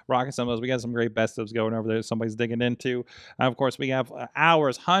still rocking some of those. We got some great best ofs going over there. Somebody's digging into. Of course, we have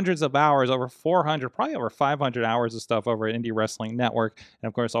hours, hundreds of hours, over 400, probably over 500 hours of stuff over at Indie Wrestling Network, and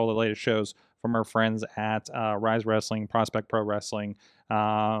of course all the latest shows from our friends at Rise Wrestling, Prospect Pro Wrestling,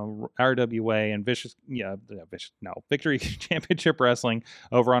 RWA, and Victory Championship Wrestling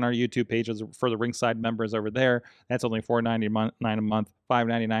over on our YouTube pages for the ringside members over there. That's only $4.99 a month,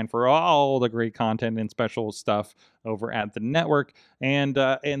 $5.99 for all the great content and special stuff over at the network, and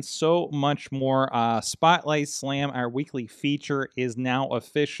so much more. Spotlight Slam, our weekly feature, is now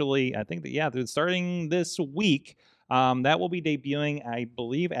officially, I think they're starting this week. That will be debuting, I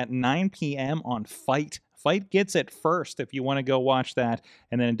believe, at 9 p.m. on Fight. Fight gets it first if you want to go watch that,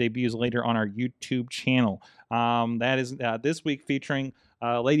 and then it debuts later on our YouTube channel. That is this week featuring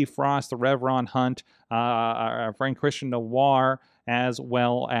Lady Frost, the Rev Ron Hunt, our friend Christian Noir, as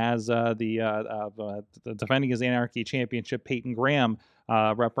well as the defending his Anarchy Championship, Peyton Graham,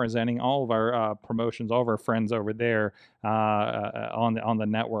 representing all of our promotions, all of our friends over there on the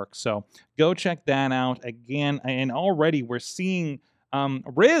network. So go check that out again. And already we're seeing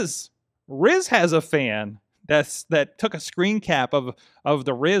Riz has a fan that took a screen cap of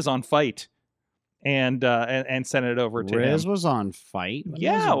the Riz on Fight and sent it over to Riz him. was on Fight. When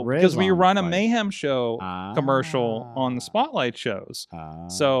Yeah, was Riz because we on run a Fight? Mayhem show commercial on the Spotlight shows.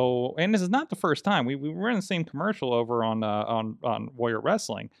 So, and this is not the first time we ran the same commercial over on Warrior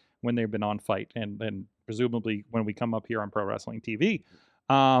Wrestling when they've been on Fight, and presumably when we come up here on Pro Wrestling TV.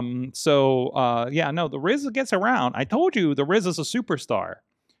 The Riz gets around. I told you the Riz is a superstar,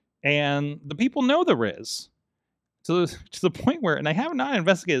 and the people know the Riz to the point where, and I have not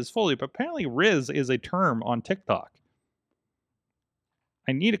investigated this fully, but apparently Riz is a term on TikTok.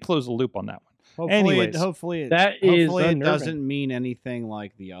 I need to close the loop on that one. Anyways, hopefully is it unnerving. doesn't mean anything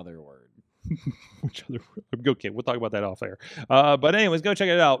like the other word. Which other? Okay, we'll talk about that off air. But anyways, go check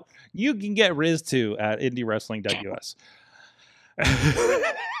it out. You can get Riz too at indiewrestling.us.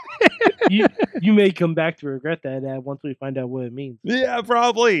 you may come back to regret that ad once we find out what it means. Yeah,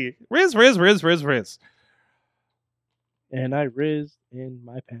 probably. Riz. And I rizzed in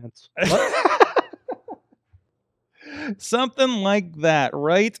my pants. Something like that,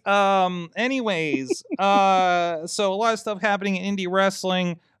 right? Anyways, so a lot of stuff happening in indie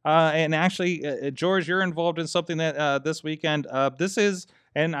wrestling. And actually, George, you're involved in something that this weekend. This is,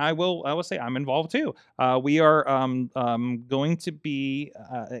 and I will say I'm involved too. We are going to be,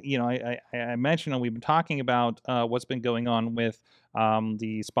 I mentioned, and we've been talking about what's been going on with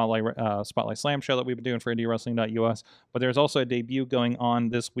the Spotlight Slam show that we've been doing for IndieWrestling.us. But there's also a debut going on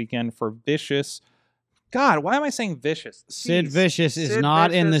this weekend for Vicious. God, why am I saying Vicious? Sid Jeez. Vicious is Sid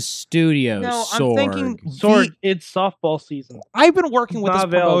not in the Vicious. studio. No, Sorg. I'm thinking Sorg, it's softball season. I've been working with this Not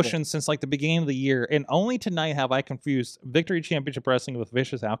available. promotion since like the beginning of the year, and only tonight have I confused Victory Championship Wrestling with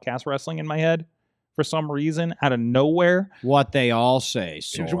Vicious Outcast Wrestling in my head for some reason out of nowhere. What they all say,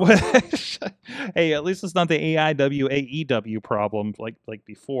 Sorg. Hey, at least it's not the AIW AEW problem like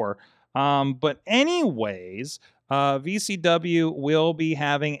before. But anyways, VCW will be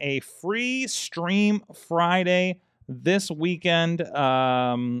having a free stream Friday this weekend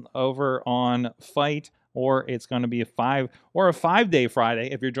over on Fight. or it's going to be a 5-day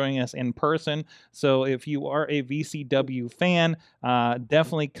Friday if you're joining us in person. So if you are a VCW fan,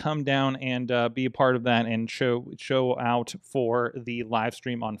 definitely come down and be a part of that and show out for the live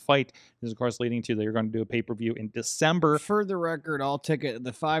stream on Fight. This is, of course, leading to they're going to do a pay-per-view in December. For the record,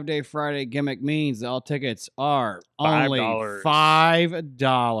 the 5-day Friday gimmick means that all tickets are only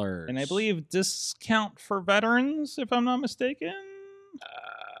 $5. And I believe discount for veterans, if I'm not mistaken.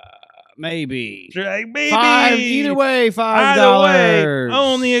 Maybe. Maybe. Either way, $5. Either way,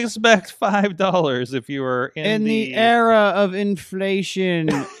 only expect $5 if you are in the era of inflation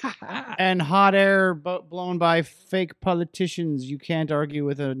and hot air blown by fake politicians. You can't argue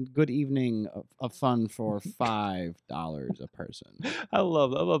with a good evening of fun for $5 a person. I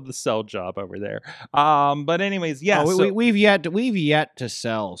love the sell job over there. But anyways, yeah. We've yet to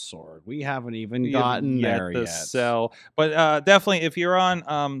sell, Sword. We haven't even gotten there yet. Sell, but definitely, if you're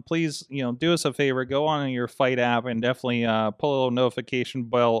on, please, do us a favor, go on your Fight app and definitely pull a little notification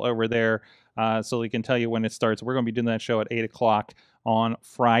bell over there so we can tell you when it starts. We're going to be doing that show at 8:00 on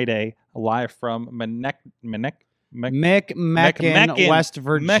Friday, live from McMecken, West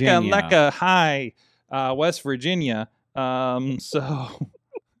Virginia. Mecca High, West Virginia. So,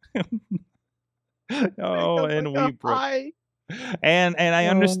 and we broke. And I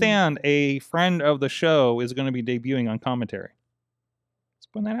understand a friend of the show is going to be debuting on commentary. Let's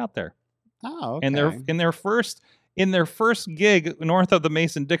put that out there. Oh, okay. And in their first gig north of the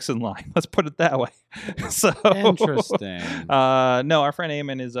Mason-Dixon line. Let's put it that way. So interesting. No, our friend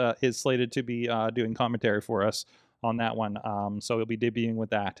Eamon is slated to be doing commentary for us on that one. So he'll be debuting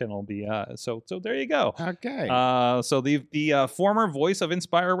with that, and it'll be so there you go. Okay. So the former voice of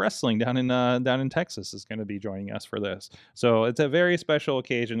Inspire Wrestling down in Texas is going to be joining us for this. So it's a very special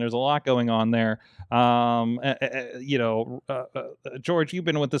occasion. There's a lot going on there. George, you've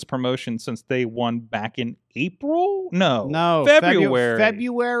been with this promotion since day one back in April? No, February.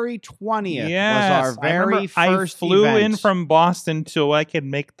 February 20th yes, was our very first I flew event. in from Boston so I could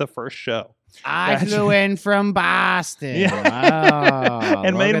make the first show. I flew in from Boston. Yeah. Oh,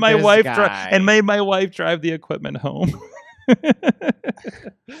 and made my wife drive the equipment home.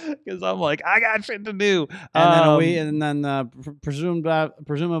 Because I'm like, I got shit to do.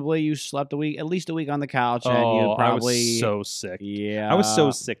 Presumably you slept at least a week on the couch. And you probably, I was so sick. Yeah, I was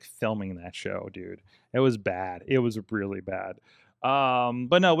so sick filming that show, dude. It was bad. It was really bad.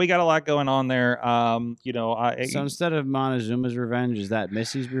 But no, we got a lot going on there. So instead of Montezuma's revenge, is that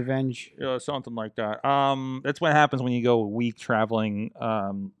Missy's revenge? Something like that. That's what happens when you go a week traveling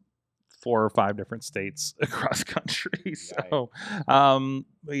 4 or 5 different states across country. So,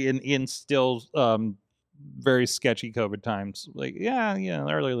 in still very sketchy COVID times,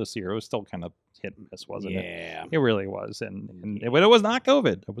 earlier this year it was still kind of hit and miss, wasn't it? Yeah, it really was, but it was not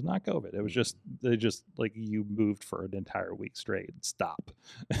COVID. It was not COVID. It was just like you moved for an entire week straight. Stop.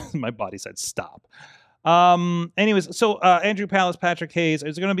 My body said stop. Anyways, so Andrew Palace, Patrick Hayes.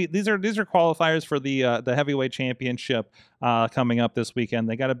 It's going to be these are qualifiers for the heavyweight championship coming up this weekend.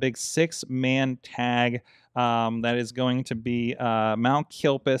 They got a big 6-man tag that is going to be Mount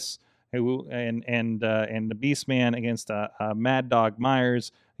Kilpis and the Beastman against Mad Dog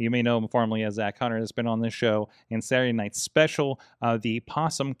Myers. You may know him formerly as Zach Hunter. Has been on this show in Saturday Night Special. The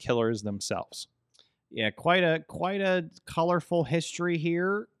Possum Killers themselves. Yeah, quite a colorful history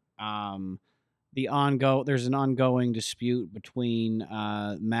here. There's an ongoing dispute between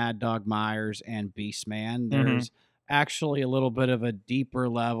Mad Dog Myers and Beastman. There's actually a little bit of a deeper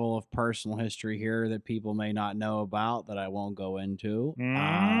level of personal history here that people may not know about that I won't go into.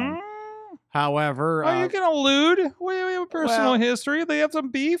 However, are you going to allude? We have a personal history. They have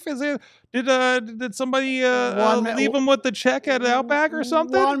some beef. Did somebody leave them with the check at Outback or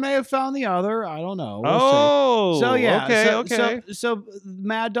something? One may have found the other. I don't know. We'll see. So yeah. Okay. So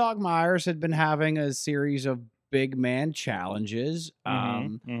Mad Dog Myers had been having a series of big man challenges,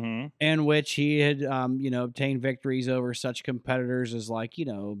 in which he had obtained victories over such competitors as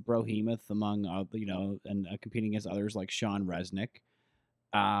Brohemoth, among and competing against others like Sean Resnick.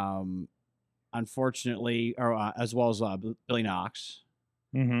 Unfortunately, as well as Billy Knox.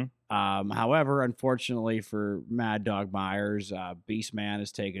 However, unfortunately for Mad Dog Myers, Beastman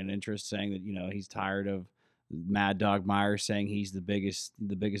has taken an interest, saying that he's tired of Mad Dog Myers saying he's the biggest,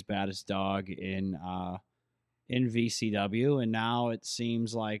 baddest dog in VCW, and now it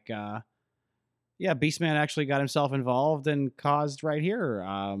seems like Beastman actually got himself involved and caused right here.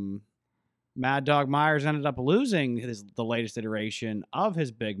 Mad Dog Myers ended up losing the latest iteration of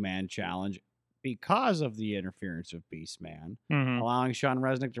his big man challenge because of the interference of Beastman, allowing Sean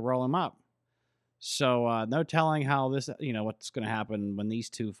Resnick to roll him up. So no telling how this, what's going to happen when these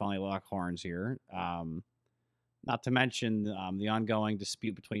two finally lock horns here. Not to mention the ongoing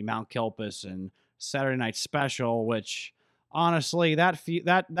dispute between Mount Kilpus and Saturday Night Special, which honestly, that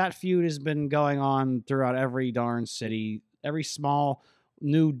feud has been going on throughout every darn city, every small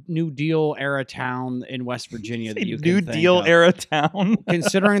New Deal era town in West Virginia that you can New think Deal of. era town.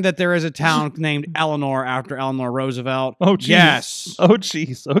 Considering that there is a town named Eleanor after Eleanor Roosevelt. Oh, geez. Yes. Oh,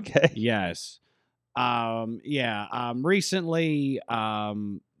 jeez. Okay. Yes. Recently,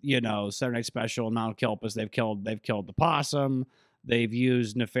 Saturday Night Special and Mount Kilpus, they've killed the possum. They've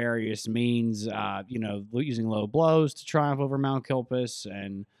used nefarious means, using low blows to triumph over Mount Kilpus.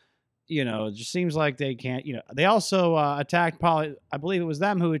 And, it just seems like they can't, they also attacked Polly. I believe it was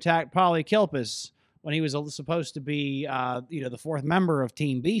them who attacked Polly Kilpus when he was supposed to be, the fourth member of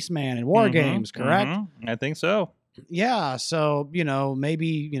Team Beastman in War Games, correct? I think so. Yeah, so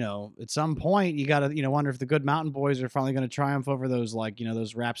maybe at some point you gotta wonder if the good mountain boys are finally going to triumph over those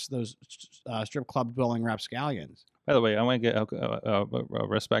those strip club dwelling rapscallions. By the way, I want to get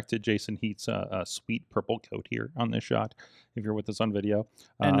respect to Jason Heat's sweet purple coat here on this shot. If you're with us on video,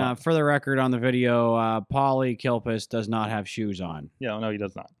 And for the record, on the video, Polly Kilpus does not have shoes on. yeah, no, he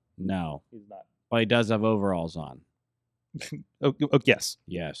does not. No, He's not. but he does have overalls on. Oh, yes.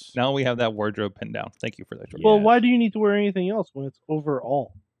 Yes. Now we have that wardrobe pinned down. Thank you for that. Yeah. Well, why do you need to wear anything else when it's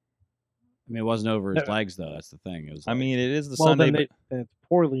overall? I mean, it wasn't over his No. legs though. That's the thing. It was. I mean, it is the Well, Sunday. then it's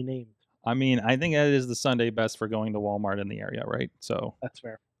poorly named. I mean, I think that is the Sunday best for going to Walmart in the area, right? So, That's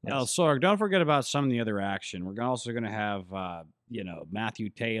fair. Oh, Sorg, don't forget about some of the other action. We're also going to have, Matthew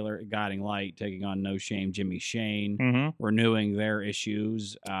Taylor, Guiding Light, taking on No Shame Jimmy Shane, mm-hmm. renewing their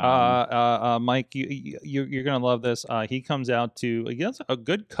issues. Mike, you're gonna love this. He comes out to against a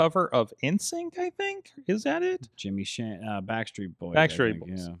good cover of NSYNC, I think. Is that it? Jimmy Shane, Backstreet Boys. I Backstreet think,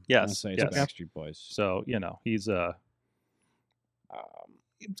 Boys. Yeah. Yes, I'm gonna say it's yes. Backstreet Boys. So he's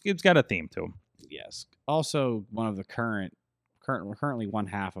it's got a theme to him. Yes. Also, one of the we're currently one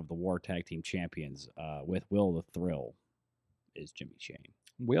half of the War Tag Team Champions with Will the Thrill is Jimmy Shane.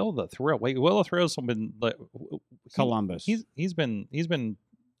 Will the Thrill? Wait, Will the Thrill's been Columbus. He's been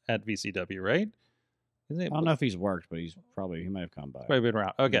at VCW, right? Isn't I it? don't know if he's worked, but he might have come by. Probably been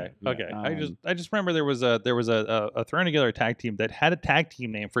around. Okay, Yeah, okay. yeah, I just remember there was a thrown together tag team that had a tag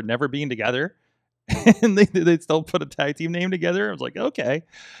team name for never being together, and they still put a tag team name together. I was like, okay.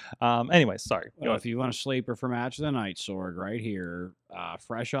 Anyway, sorry. Go Well, ahead. if you want a sleeper for match of the night, Sorg, right here,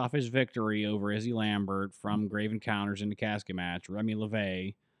 fresh off his victory over Izzy Lambert from Grave Encounters in the casket match, Remy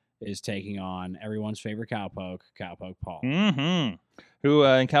LeVay is taking on everyone's favorite Cowpoke Paul. Mm-hmm. Who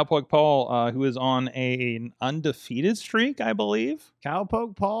and Cowpoke Paul, who is on an undefeated streak, I believe.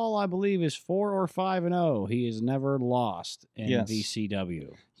 Cowpoke Paul, I believe, is 4 or 5-0. He has never lost in Yes.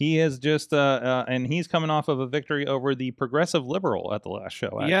 VCW. He is just and he's coming off of a victory over the Progressive Liberal at the last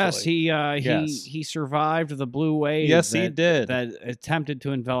show. Actually. Yes, Yes. he survived the blue wave. Yes, he did. That attempted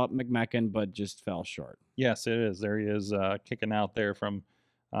to envelop McMecken, but just fell short. Yes, it is. There he is, kicking out there from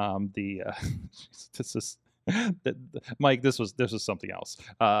the. This is Mike. This was something else.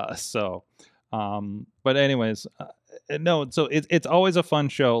 But anyways, no. So it's always a fun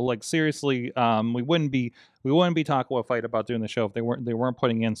show. Like seriously, we wouldn't be talking a fight about doing the show if they weren't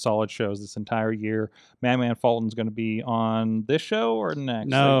putting in solid shows this entire year. Madman Fulton's going to be on this show or next.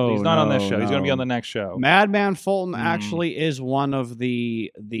 No, he's not on this no, show. He's going to be no. on the next show. Madman Fulton Mm. actually is one of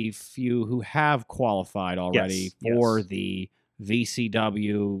the few who have qualified already Yes, for yes. the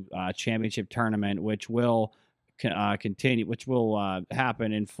VCW championship tournament, which will continue, which will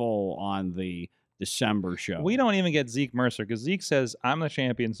happen in full on the December show. We don't even get Zeke Mercer because Zeke says, I'm the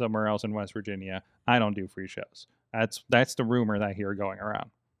champion somewhere else in West Virginia. I don't do free shows. That's the rumor that I hear going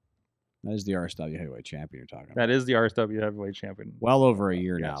around. That is the RSW heavyweight champion you're talking about. That is the RSW heavyweight champion. Well over a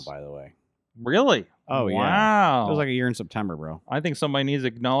year now, Yes. by the way. Really? Oh, yeah. Wow. It was like a year in September, bro. I think somebody needs to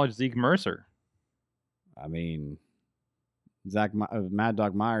acknowledge Zeke Mercer. I mean, Mad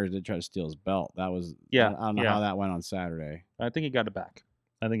Dog Myers did try to steal his belt. That was Yeah, I don't know yeah. how that went on Saturday. I think he got it back.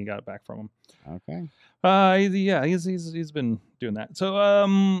 From him. Okay. He's been doing that.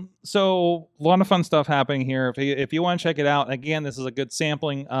 So so a lot of fun stuff happening here. If you want to check it out, again, this is a good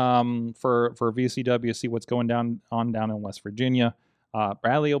sampling for VCW. See what's going down in West Virginia.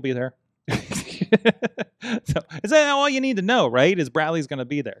 Bradley will be there. So is that all you need to know, right? Is Bradley's going to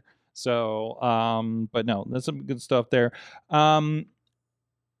be there? So but no, there's some good stuff there. And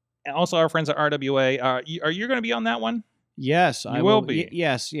also our friends at RWA. Are you going to be on that one? Yes, You I will be.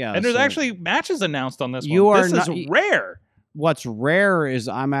 Yes, yeah. And there's so actually matches announced on this You one. are This not- is rare. what's rare is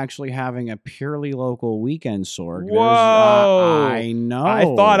I'm actually having a purely local weekend, Sorg. Whoa! I know. I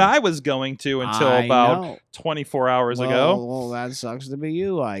thought I was going to until I about know. 24 hours well, ago. Well, that sucks to be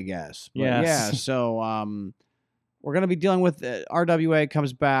you, I guess. But Yes. yeah, so we're going to be dealing with RWA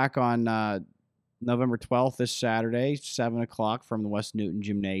comes back on November 12th, this Saturday, 7 o'clock from the West Newton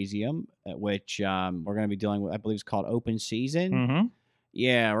Gymnasium, at which we're going to be dealing with, I believe it's called Open Season. Mm-hmm.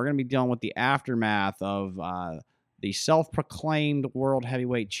 Yeah, we're going to be dealing with the aftermath of the self-proclaimed world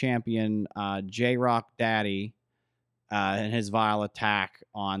heavyweight champion J-Rock Daddy and his vile attack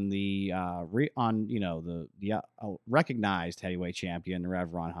on the recognized heavyweight champion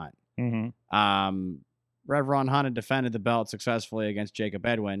Rev Ron Hunt. Mm-hmm. Rev Ron Hunt had defended the belt successfully against Jacob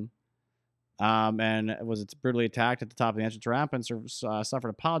Edwin, and was brutally attacked at the top of the entrance ramp and suffered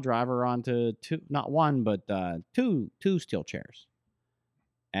a pile driver onto not one but two steel chairs.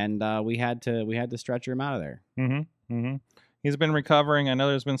 And we had to stretcher him out of there. Mm-hmm. Mm-hmm. He's been recovering. I know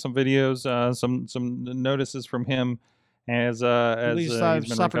there's been some videos, some notices from him as he's been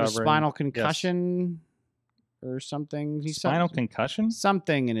suffered recovering. a spinal concussion or something. Spinal concussion?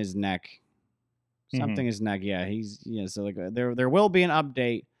 Something in his neck. Something in his neck. Yeah, so like there will be an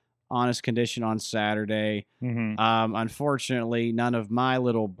update on his condition on Saturday. Mm-hmm. Unfortunately, none of my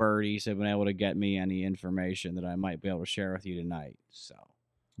little birdies have been able to get me any information that I might be able to share with you tonight. So.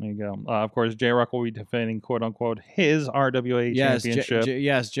 There you go. Of course, J-Rock will be defending, quote unquote, his RWA championship.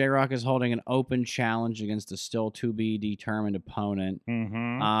 Yes, J-Rock is holding an open challenge against a still to be determined opponent.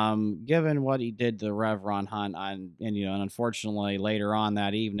 Mm-hmm. Given what he did to Rev Ron Hunt, and unfortunately later on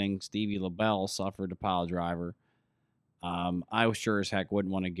that evening, Stevie LaBelle suffered a pile driver. I was sure as heck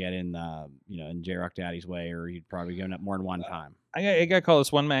wouldn't want to get in J-Rock Daddy's way, or he'd probably given up more than one time. I got to call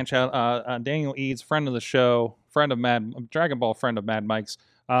this one match out. Daniel Eads, friend of the show, Dragon Ball friend of Mad Mike's,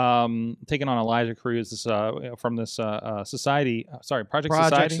 taking on Elijah Cruz from this Project Society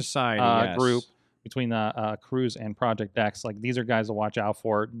yes. group between Cruz and Project X. Like, these are guys to watch out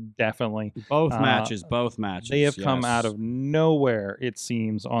for, definitely. Both matches. They have come out of nowhere, it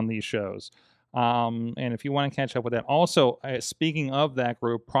seems, on these shows. And if you want to catch up with that, also speaking of that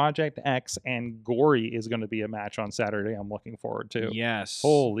group, Project X and Gory is going to be a match on Saturday. I'm looking forward to. Yes.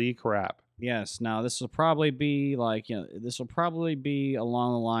 Holy crap. Yes. Now this will probably be along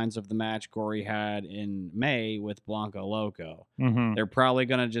the lines of the match Gory had in May with Blanco Loco. Mm-hmm. They're probably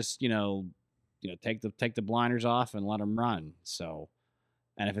going to just take the blinders off and let them run. So,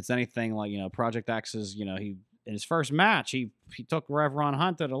 and if it's anything like Project X's, he in his first match he took Rev Ron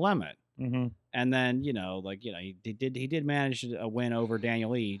Hunt to the limit. Mm-hmm. And then he did manage a win over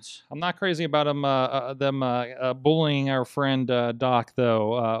Daniel Eads. I'm not crazy about them bullying our friend Doc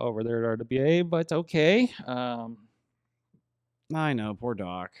though over there at RWA, but okay. I know, poor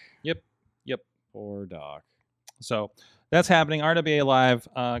Doc. Yep. Poor Doc. So that's happening. RWA Live.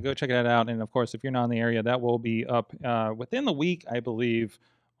 Go check that out. And of course, if you're not in the area, that will be up within the week, I believe,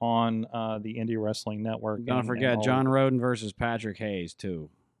 on the Indie Wrestling Network. Don't forget John Roden versus Patrick Hayes too.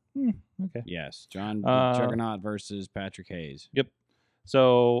 Okay. Yes, John Juggernaut versus Patrick Hayes. Yep.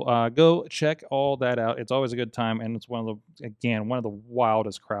 So go check all that out. It's always a good time, and it's one of the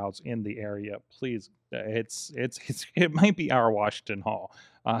wildest crowds in the area. Please, it might be our Washington Hall.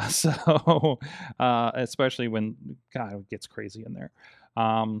 So especially when it gets crazy in there.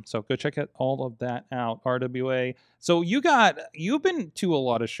 So go check all of that out. RWA. So you've been to a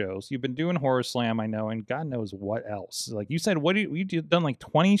lot of shows. You've been doing Horror Slam, I know, and God knows what else. Like you said, you've done like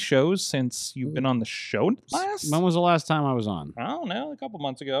 20 shows since you've been on the show last? When was the last time I was on? I don't know, a couple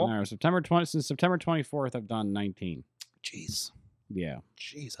months ago. Since September 24th, I've done 19. Jeez. Yeah.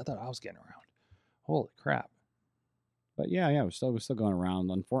 Jeez, I thought I was getting around. Holy crap. But yeah, we're still going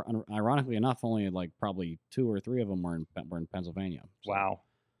around. Ironically enough, only like probably 2 or 3 of them were in Pennsylvania. So Wow.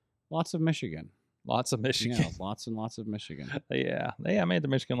 Lots of Michigan. Lots of Michigan. Yeah, lots and lots of Michigan. Yeah. I made the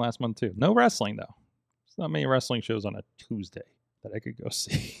Michigan last month too. No wrestling though. There's not many wrestling shows on a Tuesday that I could go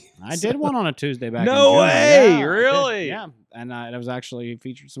see. I did one on a Tuesday back in No June. way! Yeah, Really? Yeah. And it was actually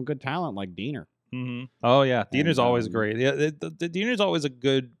featured some good talent like Diener. Mm-hmm. Oh yeah, Diener's And, always great. Yeah, the Diener's always a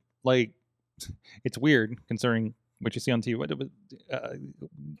good, like, it's weird considering what you see on TV.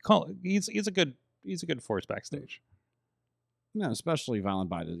 He's a good force backstage. No, especially Violent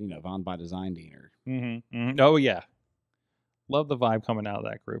by Design Diener. Mm-hmm. Mm-hmm. Oh yeah, love the vibe coming out of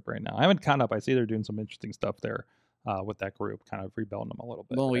that group right now. I haven't caught up. I see they're doing some interesting stuff there with that group, kind of rebuilding them a little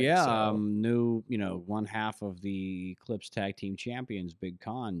bit. Well, right? yeah, So, new one half of the Clips Tag Team Champions, Big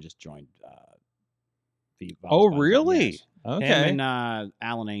Con, just joined. Oh really? Yes. Okay. Him and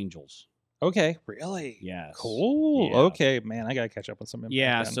Alan Angels. Okay, really? Yes. Cool. Yeah. Okay, man, I gotta catch up on some. Impact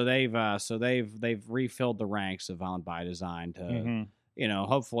Yeah, then. so they've refilled the ranks of Violent by Design to Mhm.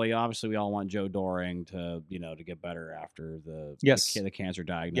 hopefully, obviously, we all want Joe Doring to to get better after Yes. the cancer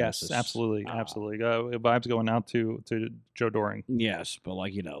diagnosis. Yes, absolutely, Uh, absolutely. Vibes going out to Joe Doring. Yes, but we'll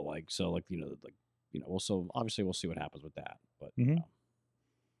obviously we'll see what happens with that. But Mhm.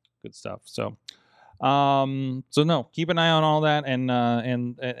 Good stuff. So no, keep an eye on all that, and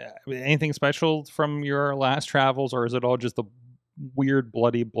anything special from your last travels, or is it all just a weird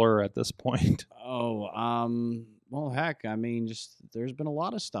bloody blur at this point? well, heck, I mean, just there's been a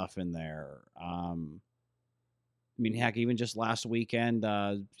lot of stuff in there. I mean, heck, even just last weekend,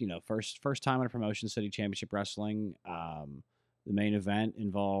 first time in a Promotion City Championship Wrestling. The main event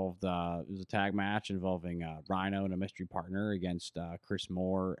involved it was a tag match involving Rhino and a mystery partner against Chris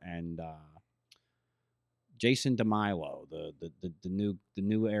Moore and Jason DeMilo, the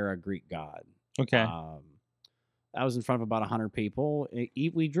new era Greek god. Okay. That was in front of about 100 people.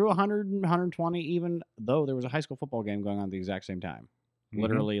 We drew 100 and 120, even though there was a high school football game going on at the exact same time.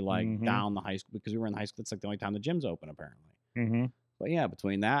 Literally, down the high school, because we were in the high school. It's like the only time the gym's open, apparently. Mm-hmm. But yeah,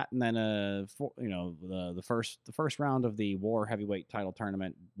 between that and then the first round of the War Heavyweight Title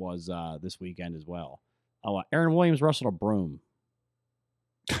Tournament was this weekend as well. Oh, Aaron Williams wrestled a broom.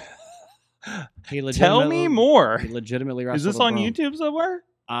 Tell me more. He legitimately wrestled. Is this a on broom. YouTube somewhere?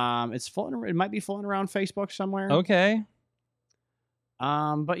 It's floating. It might be floating around Facebook somewhere. Okay.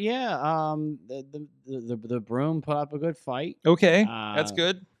 But yeah, the broom put up a good fight. Okay, that's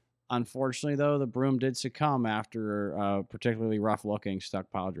good. Unfortunately, though, the broom did succumb after a particularly rough-looking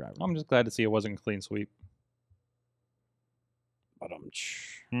stuck pile driver. I'm just glad to see it wasn't a clean sweep. But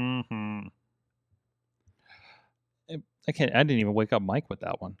Mm-hmm. I didn't even wake up Mike with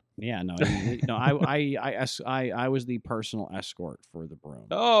that one. yeah, no, I was the personal escort for the broom.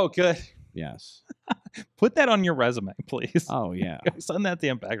 Oh, good. Yes. Put that on your resume, please. Oh yeah. Send that to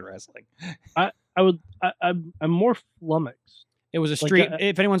Impact Wrestling. I'm more flummoxed. It was a street.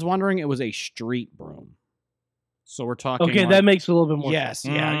 If anyone's wondering, it was a street broom. So we're talking. Okay, that makes a little bit more yes,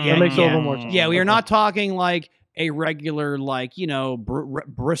 sense. yeah, That makes a little bit more sense. Yeah, we are Okay. not talking like a regular,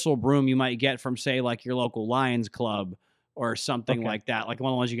 bristle broom you might get from, say, like your local Lions Club or something Okay. like that. Like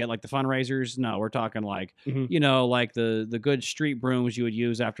one of the ones you get like the fundraisers. No, we're talking like Mhm. like the good street brooms you would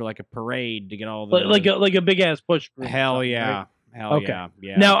use after like a parade to get all the like a big ass push broom. or hell something, yeah, right? hell Okay.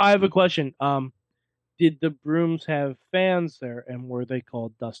 yeah. Now I have a question. Did the brooms have fans there, and were they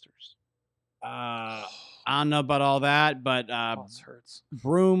called dusters? I don't know about all that, but This hurts.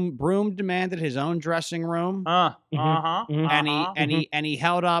 Broom demanded his own dressing room. Uh-huh. Mhm. And he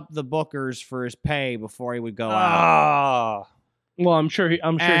held up the bookers for his pay before he would go out. Ah. Well, I'm sure he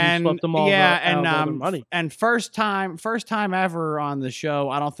swept them all out of all their money. And first time ever on the show,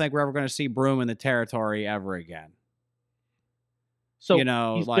 I don't think we're ever going to see Broom in the territory ever again. So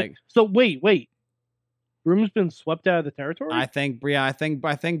he's like wait. Broom's been swept out of the territory? I think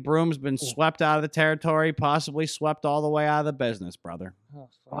Broom's been swept out of the territory, possibly swept all the way out of the business, brother.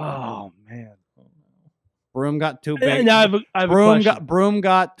 Oh man. Broom got too big. Now I have a question. Broom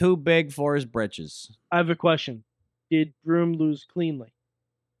got too big for his britches. I have a question. Did Broom lose cleanly?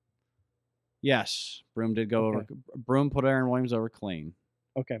 Yes, Broom did go Okay. over. Broom put Aaron Williams over clean.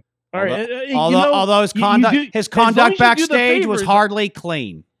 Okay. All right. Although his conduct as long as you do the backstage was favors- hardly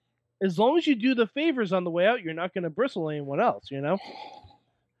clean. As long as you do the favors on the way out, you're not going to bristle anyone else, you know?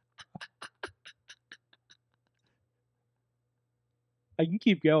 I can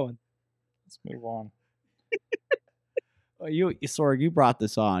keep going. Let's move on. Sorg, you brought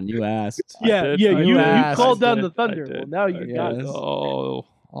this on. You asked. Yeah, did. yeah. I You did. called I down did. the thunder. I did. Well, now you I got did. it.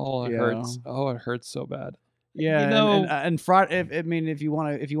 It Yeah. hurts. Oh, it hurts so bad. Yeah, You know- and Friday. If you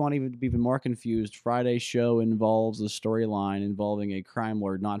want even to be even more confused, Friday's show involves a storyline involving a crime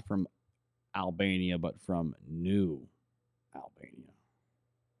lord not from Albania but from New Albania.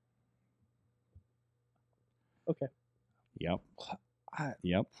 Okay. Yep. I-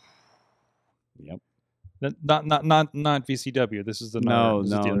 Yep. Not VCW. This is the No.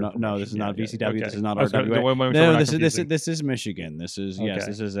 this is the other This promotion. is not Yeah, VCW. okay. This is not Oh, sorry, RWA. we're No, not this confusing. is Michigan. This is yes. Okay.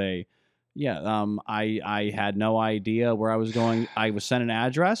 This is a I had no idea where I was going. I was sent an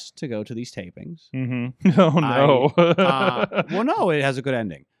address to go to these tapings. Mm-hmm. Oh no. Well, no, it has a good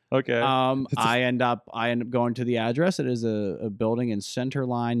ending. Okay. I end up going to the address. It is a building in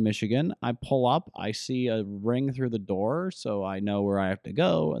Centerline, Michigan. I pull up. I see a ring through the door, so I know where I have to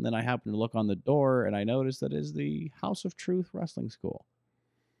go. And then I happen to look on the door, and I notice that is the House of Truth Wrestling School.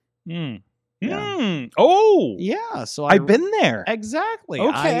 Hmm. Oh, Yeah, so I've been there. exactly.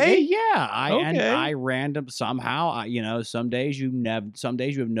 Okay. And Okay. I random somehow. Some days you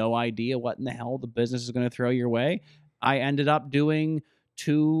have no idea what in the hell the business is going to throw your way. I ended up doing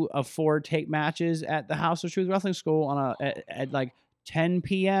 2 of 4 tape matches at the House of Truth Wrestling School at like 10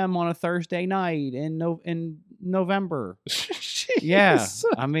 p.m. on a Thursday night in November. Yeah, Jeez.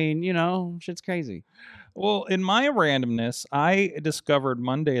 I mean, shit's crazy. Well, in my randomness, I discovered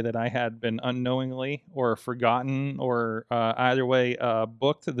Monday that I had been unknowingly or forgotten or either way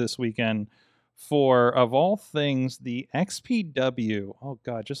booked this weekend for, of all things, the XPW. Oh,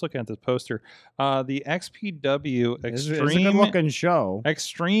 God, just looking at this poster. The XPW It's a good Extreme looking show.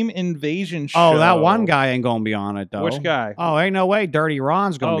 Extreme Invasion Show. Oh, that one guy ain't gonna be on it though. Which guy? Oh, ain't no way. Dirty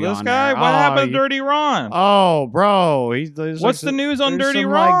Ron's gonna Oh, be this on guy? there. What happened to you- Dirty Ron? Oh, bro, What's the news on there's Dirty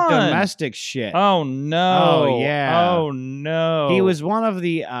some, Ron? Like domestic shit. Oh, no. Oh, yeah. Oh, no. He was one of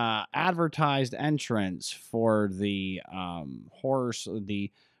the advertised entrants for the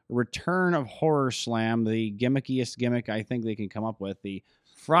the Return of Horror Slam, the gimmickiest gimmick I think they can come up with, the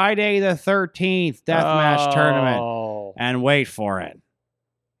Friday the 13th Deathmatch Tournament. Oh. And wait for it.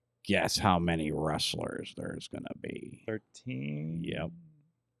 Guess how many wrestlers there's going to be? 13. Yep.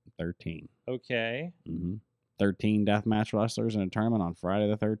 13. Okay. 13 deathmatch wrestlers in a tournament on Friday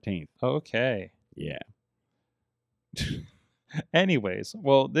the 13th. Okay. Yeah. Anyways,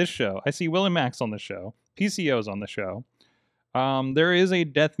 well, this show, I see Willie Max on the show. PCO's on the show. There is a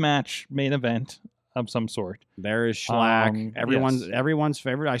deathmatch main event of some sort. There is Schlack. Yes. Everyone's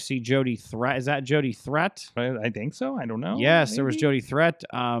favorite. I see Jody Threat. Is that Jody Threat? I think so. I don't know. Yes, there was Maybe? Jody Threat.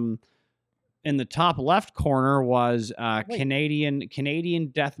 In the top left corner was Canadian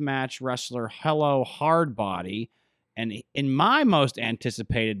deathmatch wrestler Hello Hardbody. And in my most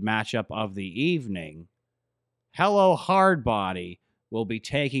anticipated matchup of the evening, Hello Hardbody will be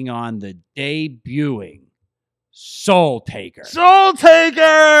taking on the debuting Soul Taker. Soul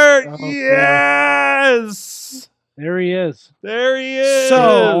Taker! Okay. Yes! There he is. There he is!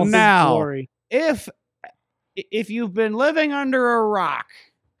 So His now, glory. if you've been living under a rock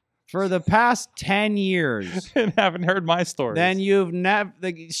for the past 10 years, and haven't heard my story, then you've never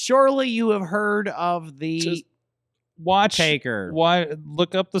surely you have heard of the Just watch Taker. Why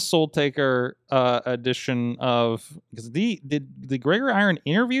look up the Soul Taker edition of, because did Gregory Iron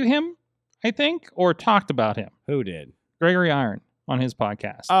interview him, I think, or talked about him? Who did? Gregory Iron on his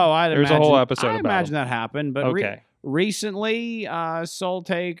podcast. Oh, There's a whole episode I about imagine him. that happened, but Okay. recently, Soul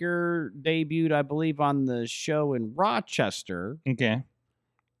Taker debuted, I believe, on the show in Rochester, Okay.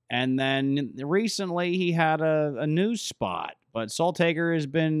 and then recently he had a news spot. But Soul Taker has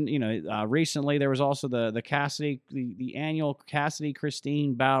been, recently there was also the Cassidy, the annual Cassidy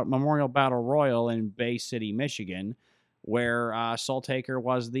Christine Memorial Battle Royal in Bay City, Michigan, where Soul Taker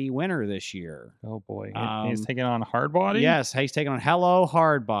was the winner this year. Oh boy, Um, he's taking on Hardbody. Yes, he's taking on Hello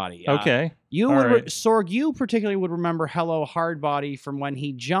Hardbody. Okay. You All would, right. Sorg, you particularly would remember Hello Hardbody from when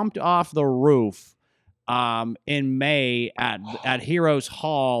he jumped off the roof in May at Heroes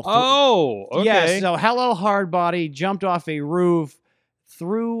Hall. Oh, okay. Yes, so Hello Hardbody jumped off a roof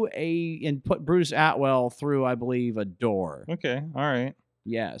and put Bruce Atwell through, I believe, a door. Okay. All right.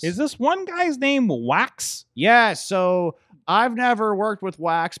 Yes. Is this one guy's name Wax? Yes, so I've never worked with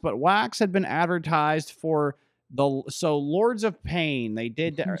Wax, but Wax had been advertised for Lords of Pain. They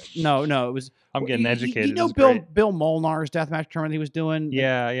did no, it was I'm getting educated. You know This is Bill great. Molnar's deathmatch tournament he was doing?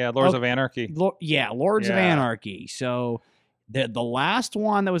 Yeah. Lords Oh, of Anarchy. Lords of Yeah. Anarchy. So the last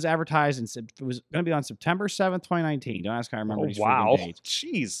one that was advertised was going to be on September 7th, 2019. Don't ask how I remember Oh, these wow. freaking dates.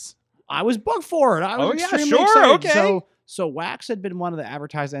 Jeez. I was booked for it. I was Oh, yeah, extremely sure, excited. okay. So Wax had been one of the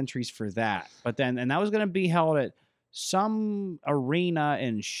advertised entries for that. But then that was going to be held at some arena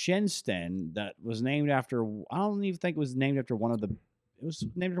in Shinston that was named after, I don't even think it was named after it was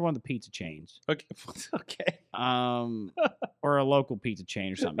named after one of the pizza chains. Okay. Okay. Or a local pizza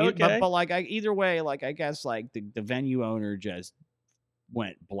chain or something. Okay. But like either way, like I guess like the venue owner just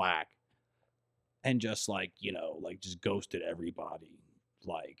went black and just like just ghosted everybody,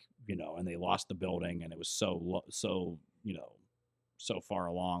 and they lost the building, and it was so far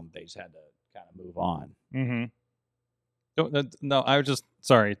along they just had to kind of move on. Mm-hmm. No, I was just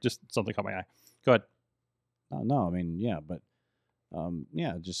sorry. Just something caught my eye. Go ahead. No, I mean but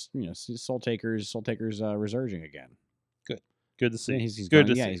just Soul Taker's resurging again. Good to see. Yeah, he's good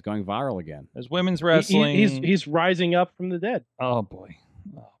going, to see. he's going viral again. There's women's wrestling. He's rising up from the dead. Oh boy.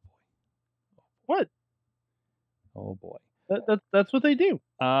 What? Oh boy. That's what they do.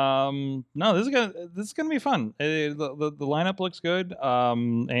 No, this is gonna be fun. The lineup looks good.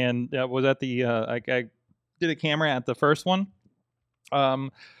 And was at the I did a camera at the first one.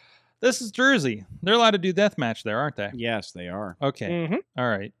 This is Jersey. They're allowed to do deathmatch there, aren't they? Yes, they are. Okay. Mhm. All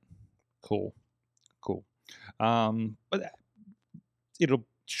right. Cool. But it'll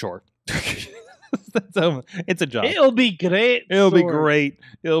sure. It's a job. It'll be great. It'll be Sorg. great.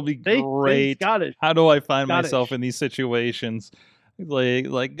 It'll be They great. got it. How do I find Got it. myself in these situations?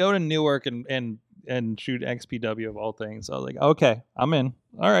 Like go to Newark and shoot XPW of all things. I was like, okay, I'm in.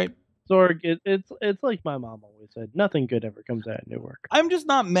 All right. Sorg, it's like my mom always said. Nothing good ever comes out of Newark. I'm just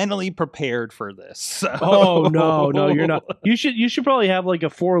not mentally prepared for this. So. Oh no, you're not. You should probably have like a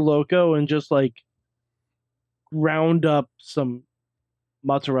 4 Loko and just like ground up some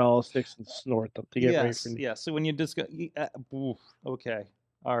mozzarella sticks and snort them to get ready for. Yes. So when you discuss, okay,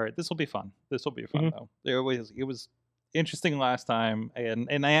 all right, this will be fun. Though. It was interesting last time,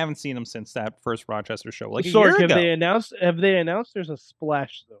 and I haven't seen him since that first Rochester show, like a year Sorg, ago. have they announced there's a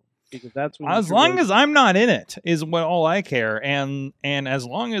splash though? Because that's when As long as I'm not in it is what all I care, and as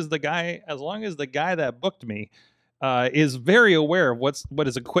long as the guy that booked me is very aware of what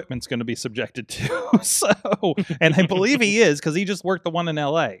his equipment's going to be subjected to. So, and I believe he is because he just worked the one in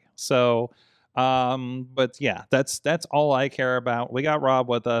L.A. So, but yeah, that's all I care about. We got Rob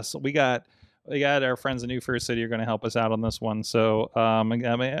with us. We got our friends in New First City are going to help us out on this one. So, I'm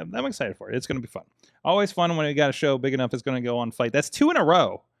excited for it. It's going to be fun. Always fun when we got a show big enough. It's going to go on Fight. That's 2 in a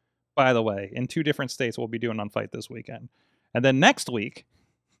row, by the way, in 2 different states. We'll be doing on Fight this weekend, and then next week.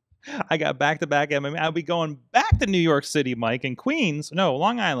 I got back-to-back MMA. I'll be going back to New York City, Mike, and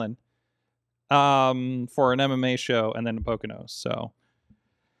Long Island, for an MMA show, and then the Poconos. So,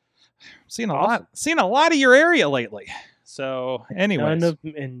 seeing a lot of your area lately. So, anyways,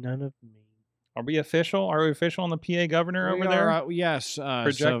 none of me. Are we official? Are we official on the PA governor over there? Yes.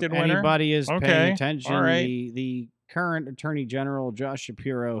 Projected so winner? anybody is Okay, paying attention. all right. The current Attorney General Josh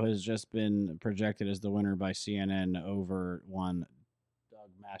Shapiro has just been projected as the winner by CNN over one Doug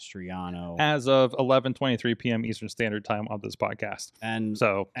Mastriano. As of 11:23 p.m. Eastern Standard Time on this podcast. And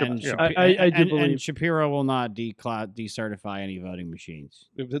So, and, you know, I do and believe- Shapiro will not decertify any voting machines.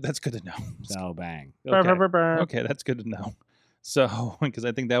 that's good to know. So bang. Okay. Okay, that's good to know. So, because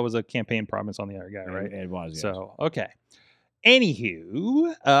I think that was a campaign promise on the other guy, right? It was. Yes. So, okay.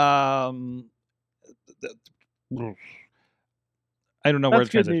 Anywho, I don't know where That's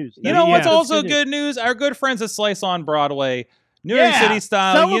to good transition. news. You know what's That's also good good news? Our good friends at Slice on Broadway, New York Yeah, City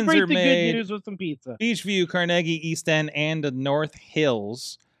style, yins Celebrate are the made. good news with some pizza. Beachview, Carnegie, East End, and the North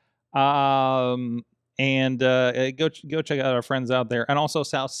Hills. And go check out our friends out there. And also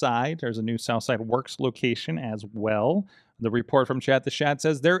South Side. There's a new South Side Works location as well. The report from Chat the Chat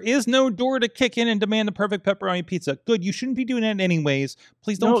says there is no door to kick in and demand the perfect pepperoni pizza. Good. You shouldn't be doing that anyways.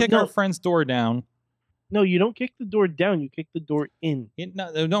 Please don't kick our friend's door down. No, you don't kick the door down. You kick the door in.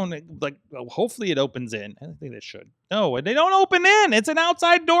 Hopefully it opens in. I think they should. No, they don't open in. It's an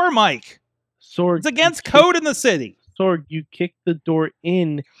outside door, Mike. Sorg, It's against code in the city. Sorg, you kick the door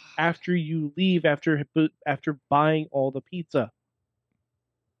in after you leave, after buying all the pizza.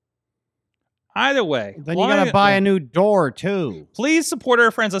 Either way. Then you got to buy a new door too. Please support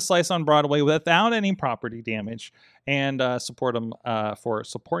our friends at Slice on Broadway without any property damage, and support them for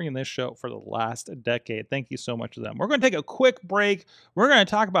supporting this show for the last decade. Thank you so much to them. We're going to take a quick break. We're going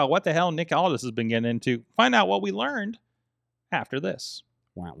to talk about what the hell Nick Aldis has been getting into. Find out what we learned after this.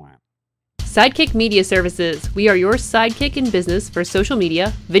 Wah, wah. Sidekick Media Services. We are your sidekick in business for social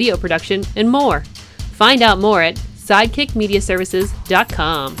media, video production, and more. Find out more at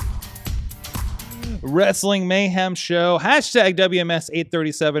sidekickmediaservices.com. Wrestling Mayhem Show. Hashtag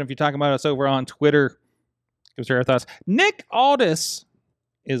WMS837 if you're talking about us over on Twitter. Give us your thoughts. Nick Aldis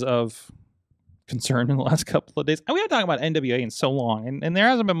is of concern in the last couple of days. And we haven't talked about NWA in so long, and there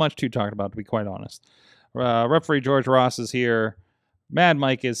hasn't been much to talk about, to be quite honest. Referee George Ross is here. Mad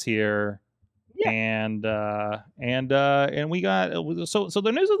Mike is here. Yeah. And we got so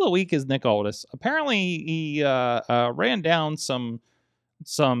the news of the week is Nick Aldis. Apparently he ran down some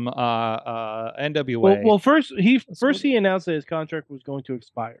NWA. Well, first he announced that his contract was going to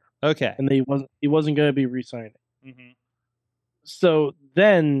expire, Okay. and that he wasn't going to be re-signing. Mm-hmm. So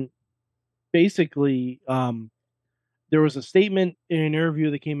then, basically, there was a statement in an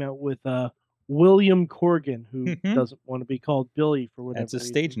interview that came out with William Corgan, who Mhm. doesn't want to be called Billy for whatever That's his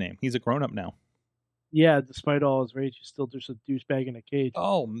reason. stage name. He's a grown-up now. Yeah, despite all his rage, he's still just a douchebag in a cage.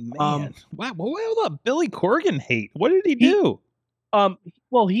 Oh man! Wow, what all that Billy Corgan hate? What did he do?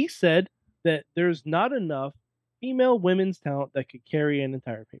 Well, he said that there's not enough female women's talent that could carry an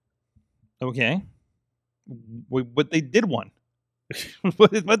entire paper. Okay, but they did one.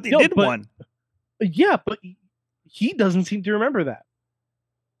 but they No, did but- one. Yeah, but he doesn't seem to remember that.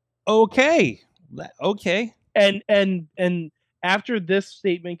 Okay, okay. And after this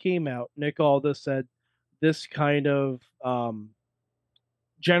statement came out, Nick Aldis said this kind of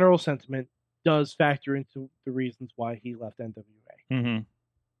general sentiment does factor into the reasons why he left NWA. Mm-hmm.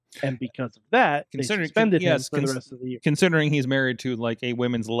 And because of that, they suspended him for the rest of the year. Considering he's married to like a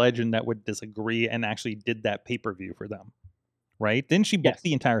women's legend that would disagree and actually did that pay-per-view for them, right? Didn't she book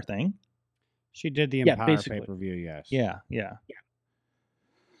the entire thing? She did the Yeah, Empire basically. pay-per-view, yes.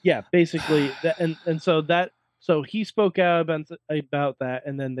 Yeah, basically, and so he spoke out about that,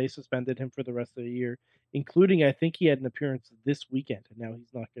 and then they suspended him for the rest of the year, including I think he had an appearance this weekend, and now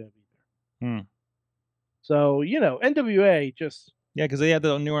he's not going to be there. So NWA just because they had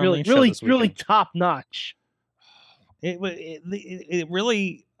the New Orleans really, show this weekend. really top notch. It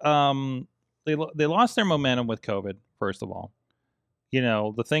really they lost their momentum with COVID. First of all,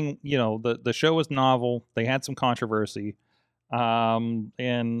 the thing, the show was novel. They had some controversy.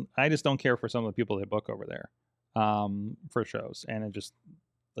 And I just don't care for some of the people they book over there, for shows, and it just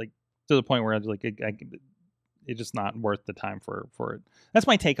like to the point where it's like it's just not worth the time for it. That's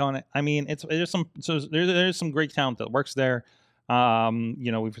my take on it. I mean, there's some great talent that works there.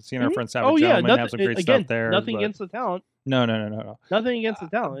 We've seen our friend Savage Gentleman have some great stuff there. Nothing against the talent. No. Nothing against the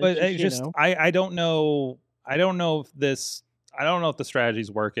talent. But I don't know. I don't know if the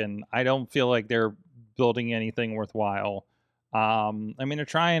strategy's working. I don't feel like they're building anything worthwhile. I mean, they're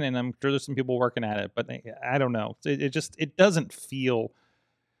trying, and I'm sure there's some people working at it, but I don't know. It doesn't feel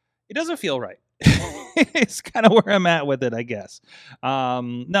right. It's kind of where I'm at with it, I guess.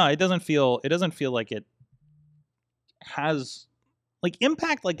 No, it doesn't feel like it has like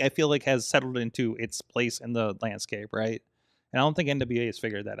Impact. Like I feel like has settled into its place in the landscape, right? And I don't think NWA has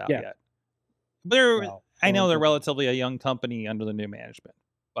figured that out yet. But I know they're relatively a young company under the new management,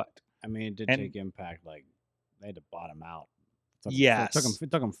 but I mean, it did take Impact. Like they had to bottom out. Yes, it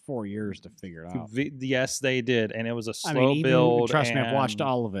took them 4 years to figure it out. Yes, they did, and it was a slow build. Trust me, I've watched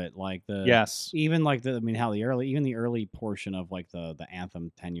all of it. Like even like how the early portion of like the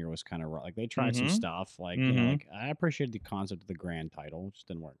Anthem tenure was kind of like they tried some stuff. Like like I appreciated the concept of the grand title, it just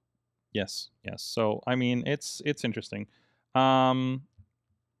didn't work. Yes. So I mean, it's interesting. But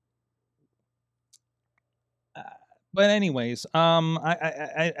anyways,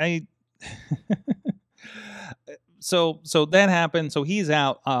 I So that happened. So he's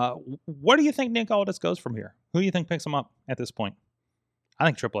out. What do you think Nick Aldis goes from here? Who do you think picks him up at this point? I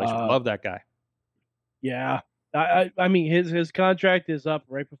think Triple H would love that guy. Yeah, I mean his contract is up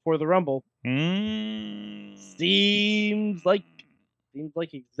right before the Rumble. Seems like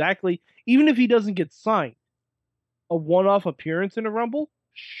exactly. Even if he doesn't get signed, a one-off appearance in a Rumble,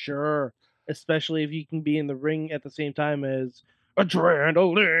 sure. Especially if you can be in the ring at the same time as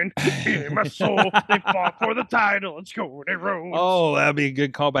adrenaline in my soul. They fought for the title. Let's go, they rose. Oh, that'd be a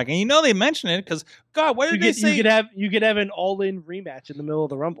good callback. And they mentioned it because God, where did they say you could have an all-in rematch in the middle of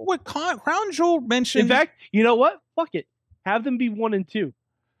the Rumble? What Crown Jewel mentioned? In fact, you know what? Fuck it. Have them be 1 and 2.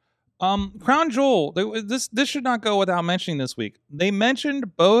 Crown Jewel. This should not go without mentioning this week. They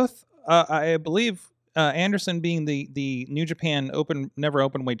mentioned both. I believe Anderson being the New Japan never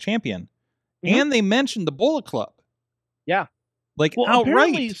open weight champion, and they mentioned the Bullet Club. Yeah. Like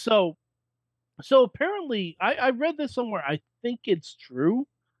outright. So apparently, I read this somewhere. I think it's true.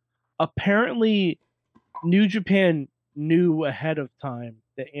 Apparently, New Japan knew ahead of time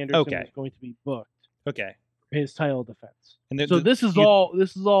that Anderson was going to be booked. Okay. For his title defense. And this is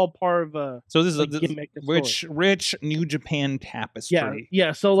all part of a. So this is a rich New Japan tapestry.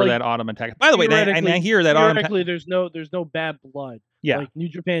 Yeah. So for that Autumn attack. By the way, I hear that theoretically there's no bad blood. Yeah. Like New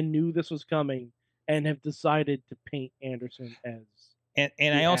Japan knew this was coming and have decided to paint Anderson as. And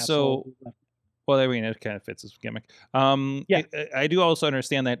I also, well, I mean, it kind of fits his gimmick. I do also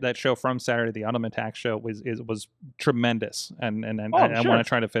understand that show from Saturday, the Autumn Attack show, was tremendous, and I want to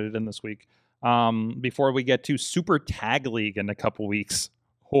try to fit it in this week. Before we get to Super Tag League in a couple weeks.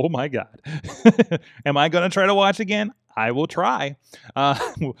 Oh my God, am I going to try to watch again? I will try.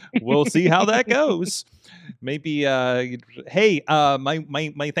 We'll see how that goes. Maybe, hey,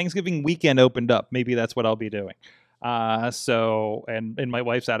 my Thanksgiving weekend opened up. Maybe that's what I'll be doing. And my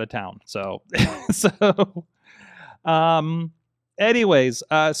wife's out of town. So anyways,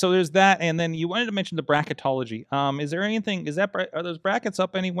 so there's that. And then you wanted to mention the bracketology. Is there anything, are those brackets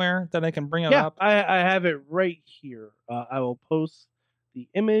up anywhere that I can bring up? I have it right here. I will post the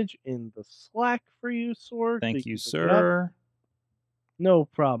image in the Slack for you, Sorg. Thank you, sir. No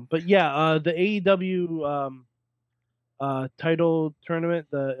problem. But yeah, the AEW title tournament,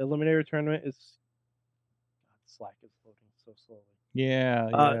 the Eliminator tournament is. Slack is loading so slowly. Yeah,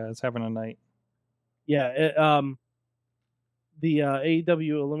 it's having a night. Yeah, the AEW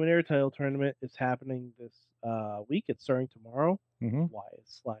Eliminator title tournament is happening this week. It's starting tomorrow. Mm-hmm. Why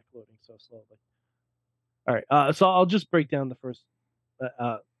is Slack loading so slowly? All right, so I'll just break down the first.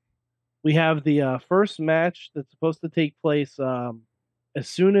 We have the first match that's supposed to take place as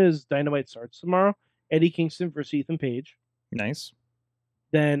soon as Dynamite starts tomorrow. Eddie Kingston versus Ethan Page. Nice.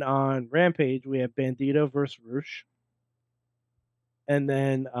 Then on Rampage, we have Bandito versus Roosh. And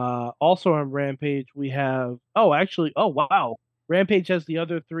then also on Rampage, we have... Oh, wow. Rampage has the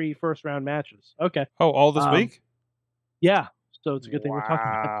other 3 first-round matches. Okay. Oh, all this week? Yeah. So it's a good thing we're talking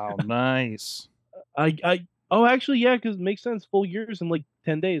Wow, about. nice. Actually, yeah, because it makes sense. Full year's in like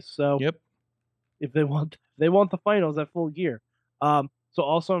 10 days. So Yep. if they want the finals at full gear. So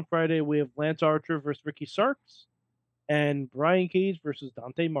also on Friday, we have Lance Archer versus Ricky Starks and Brian Cage versus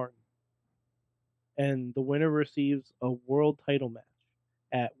Dante Martin. And the winner receives a world title match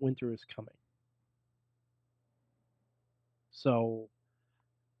at Winter is Coming. So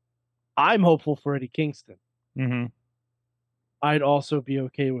I'm hopeful for Eddie Kingston. Mm-hmm. I'd also be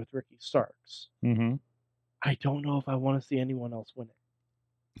okay with Ricky Starks. Mm-hmm. I don't know if I want to see anyone else win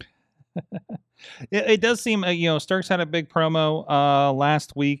it. It does seem, Starks had a big promo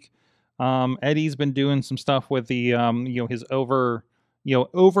last week. Eddie's been doing some stuff with the, his over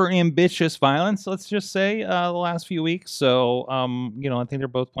ambitious violence, let's just say, the last few weeks. So, I think they're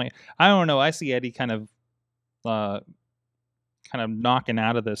both playing. I don't know. I see Eddie kind of knocking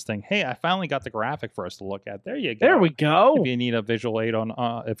out of this thing. Hey, I finally got the graphic for us to look at. There you go. There we go. If you need a visual aid on,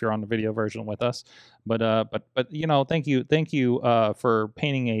 if you're on the video version with us, but thank you for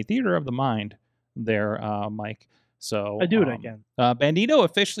painting a theater of the mind there, Mike. So I do it again. Bandito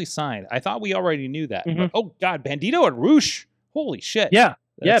officially signed. I thought we already knew that. Mhm. But, oh God, Bandito and Roosh. Holy shit. Yeah,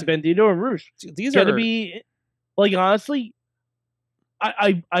 That's- Bandito and Roosh. These Gotta are be like, honestly,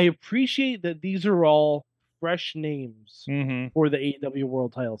 I appreciate that these are all fresh names Mhm. for the AEW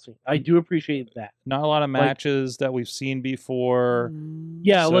World Title scene. I do appreciate that. Not a lot of matches that we've seen before.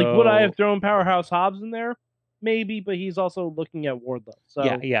 Yeah, like would I have So- thrown Powerhouse Hobbs in there? Maybe, but he's also looking at Wardlow. So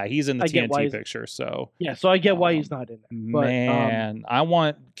yeah, he's in the I get why TNT he's- picture. So so I get why he's not in there. But man,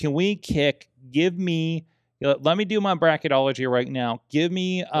 can we give me, let me do my bracketology right now. Give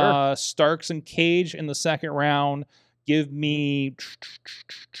me Sure. Starks and Cage in the second round. Give me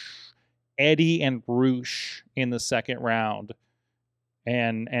Eddie and Roosh in the second round.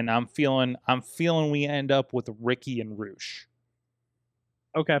 And I'm feeling we end up with Ricky and Roosh.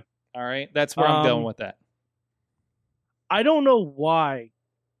 okay. All right. That's where I'm going Um, with that. I don't know why,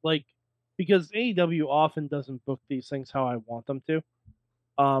 like, because AEW often doesn't book these things how I want them to.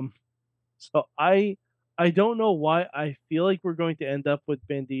 So I don't know why I feel like we're going to end up with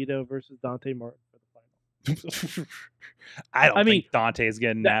Bandito versus Dante Martin for the final. I mean, think Dante's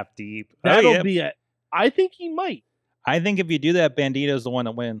getting that deep. That'll be it. I think he might. I think if you do that, Bandito's the one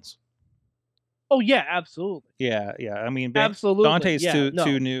that wins. Oh yeah, absolutely. Yeah. I mean, Absolutely. Dante's Yeah, too no.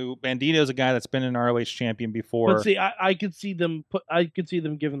 new. Bandito's a guy that's been an ROH champion before. But see, I could see them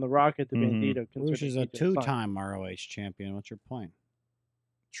giving the rocket to Mhm. Bandito. Roosh is considering a he just signed. two-time ROH champion. What's your point?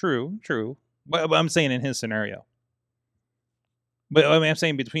 True. But I'm saying in his scenario. But I mean, I'm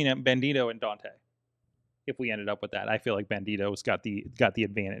saying between Bandito and Dante. If we ended up with that, I feel like Bandito's got the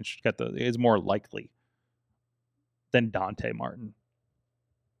advantage. Is more likely than Dante Martin.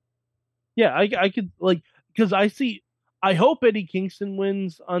 Yeah, I could, like, because I hope Eddie Kingston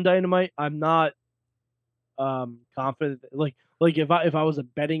wins on Dynamite. I'm not confident. Like if I was a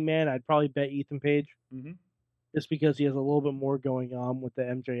betting man, I'd probably bet Ethan Page, Mhm. just because he has a little bit more going on with the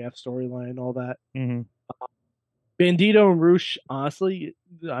MJF storyline and all that. Mm-hmm. Bandito and Roosh, honestly,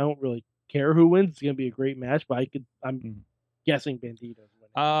 I don't really care who wins. It's gonna be a great match, but I'm guessing Bandito's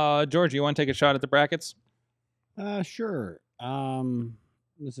winning. George, you want to take a shot at the brackets? Sure.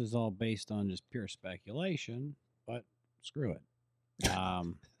 This is all based on just pure speculation, but screw it.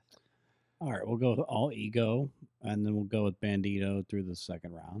 All right, we'll go with All Ego, and then we'll go with Bandito through the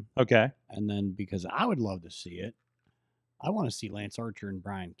second round. Okay. And then, because I would love to see it, I want to see Lance Archer and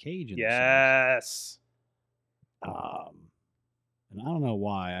Brian Cage in the Yes. semis. And I don't know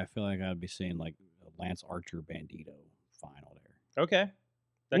why. I feel like I'd be seeing like a Lance Archer Bandito final there. Okay.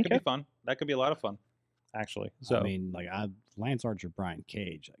 That could be Okay. fun. That could be a lot of fun, actually. So I mean, like Lance Archer, Brian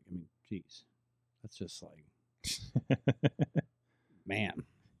Cage. Like, I mean, geez, that's just like, man.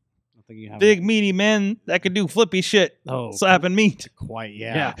 I think you have big meaty men that could do flippy shit, Oh, slapping meat. quite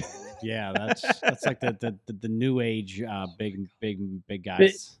yeah. That's like the new age big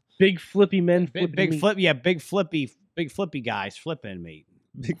guys. Big flippy men, Big flippy guys flipping meat.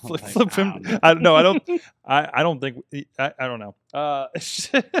 Big Oh, flip, like, flipping. wow. I don't think. I don't know. I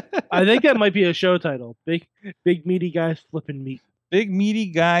think that might be a show title. Big meaty guys flipping meat. Big meaty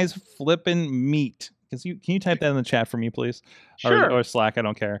guys flipping meat. Can you type that in the chat for me, please? Sure. Or Slack, I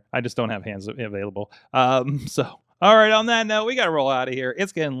don't care. I just don't have hands available. So all right, on that note, we got to roll out of here.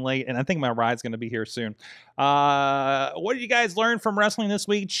 It's getting late, and I think my ride's going to be here soon. What did you guys learn from wrestling this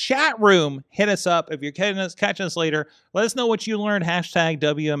week? Chat room, hit us up. If you're catching us later, let us know what you learned. Hashtag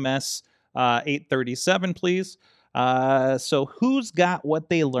WMS 837, please. So who's got what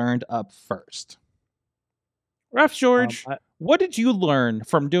they learned up first? Ref George, what did you learn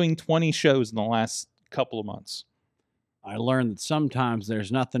from doing 20 shows in the last couple of months? I learned that sometimes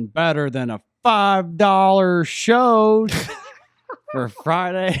there's nothing better than a $5 show for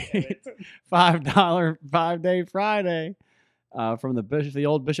Friday, $5 5-day Friday from the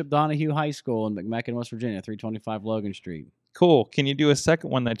old Bishop Donahue High School in McMecken, West Virginia, 325 Logan Street. Cool. Can you do a second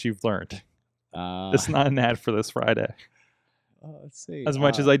one that you've learned? It's not an ad for this Friday. Let's see. As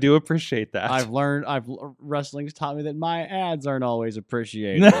much as I do appreciate that, wrestling's taught me that my ads aren't always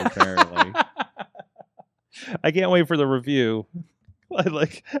appreciated. Apparently, I can't wait for the review.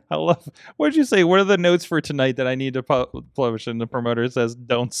 I love. What did you say? What are the notes for tonight that I need to publish? And the promoter says,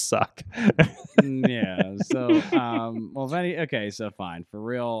 "Don't suck." Yeah. So, so fine for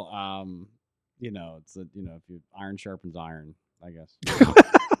real. It's if you iron sharpens iron, I guess.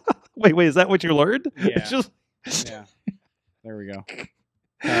 Wait, is that what you learned? Yeah. Yeah. There we go.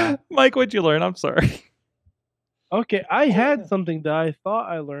 Mike, what'd you learn? I'm sorry. Okay, I had something that I thought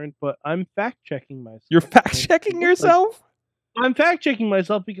I learned, but I'm fact checking myself. You're fact checking yourself? I'm fact checking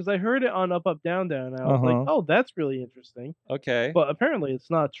myself because I heard it on Up Up Down Down, and I was like, "Oh, that's really interesting." Okay. But apparently, it's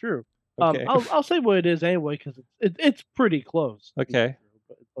not true. Okay. I'll say what it is anyway because it's pretty close. Okay.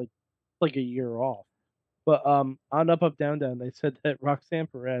 But it's like a year off. But on Up Up Down Down, they said that Roxanne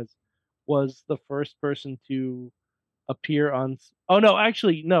Perez was the first person to appear on. Oh no,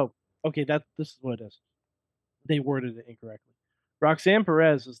 actually no. Okay, this is what it is. They worded it incorrectly. Roxanne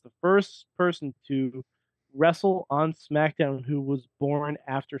Perez is the first person to wrestle on SmackDown who was born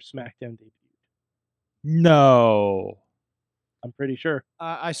after SmackDown debuted. No. I'm pretty sure.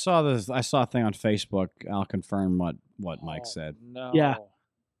 I saw this. I saw a thing on Facebook. I'll confirm what Mike said. No. Yeah.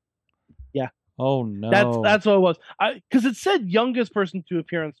 Oh no. That's what it was. Because it said youngest person to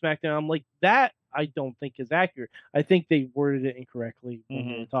appear on SmackDown. I'm like, that I don't think is accurate. I think they worded it incorrectly when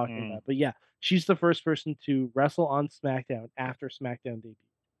we were talking about it. But yeah, she's the first person to wrestle on SmackDown after SmackDown debut.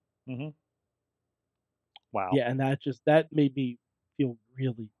 Mm-hmm. Wow. Yeah, and that made me feel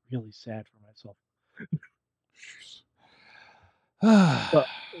really, really sad for myself.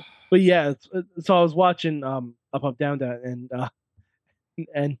 But yeah, so I was watching Up Up Down Down,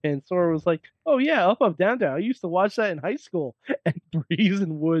 and Sora was like, "Oh yeah, Up Up Down Down. I used to watch that in high school." And Breeze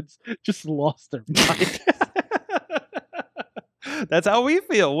and Woods just lost their mind. That's how we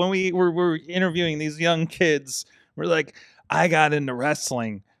feel when we're interviewing these young kids. We're like, I got into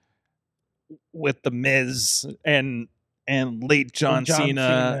wrestling with the Miz and late John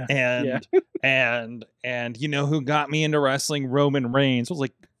Cena. And you know who got me into wrestling? Roman Reigns. I was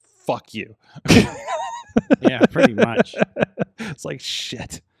like, fuck you. Yeah, pretty much. It's like,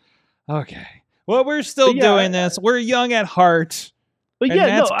 shit. Okay. Well, we're still doing this. We're young at heart. But and yeah,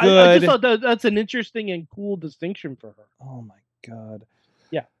 that's no, good. I just thought that's an interesting and cool distinction for her. Oh my God.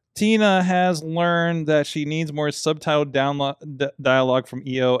 Yeah. Tina has learned that she needs more subtitled dialogue from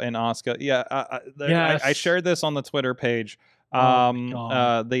Io and Asuka. Yeah, I shared this on the Twitter page.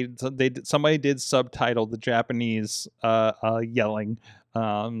 Somebody did subtitle the Japanese yelling.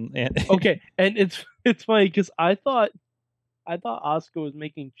 Okay, and it's funny because I thought Asuka was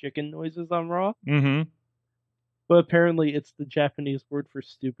making chicken noises on Raw. Mm-hmm. But apparently it's the Japanese word for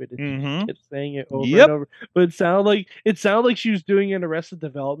stupid, and she just kept saying it over Yep. and over. But it sounded like she was doing an Arrested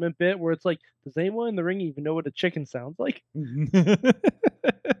Development bit where it's like, does anyone in the ring even know what a chicken sounds like? You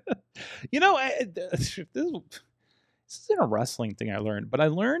know, this isn't a wrestling thing I learned, but I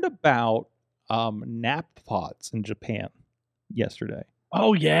learned about nap pods in Japan yesterday.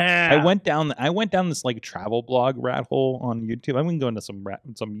 Oh yeah, I went down this like travel blog rat hole on YouTube. I've been going to some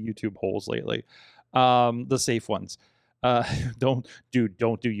YouTube holes lately. The safe ones. Don't do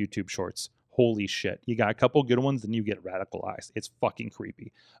YouTube shorts. Holy shit. You got a couple good ones, then you get radicalized. It's fucking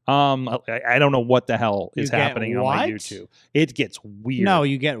creepy. I don't know what the hell is happening on my YouTube. It gets weird. No,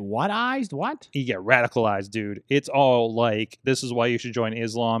 you get what-ized? What? You get radicalized, dude. It's all like, this is why you should join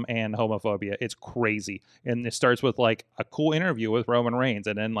Islam and homophobia. It's crazy. And it starts with like a cool interview with Roman Reigns,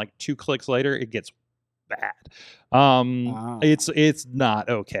 and then like 2 clicks later, it gets bad. It's not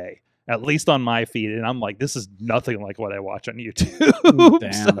okay. At least on my feed, and I'm like, this is nothing like what I watch on YouTube.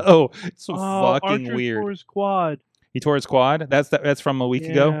 Damn. So it's fucking Archer weird. tore his quad. He tore his quad. That's from a week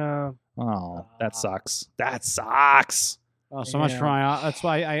ago. Yeah. Oh, that sucks. That sucks. Oh, so much Yeah. for my. That's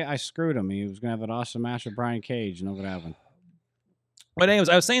why I screwed him. He was gonna have an awesome match with Brian Cage, and look what happened. But anyways,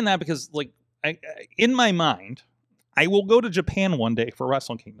 I was saying that because, like, in my mind, I will go to Japan one day for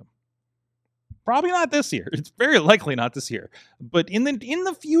Wrestle Kingdom. Probably not this year. It's very likely not this year. But in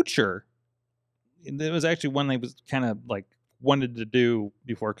the future, it was actually one I was kind of like wanted to do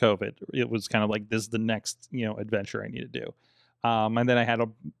before COVID. It was kind of like, this is the next, adventure I need to do. And then I had a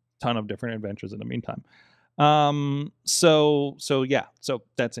ton of different adventures in the meantime. So yeah, so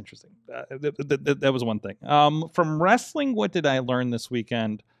that's interesting. That was one thing. From wrestling, what did I learn this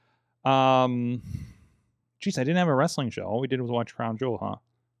weekend? I didn't have a wrestling show. All we did was watch Crown Jewel, huh?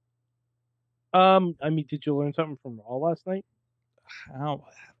 I mean, did you learn something from Raw last night?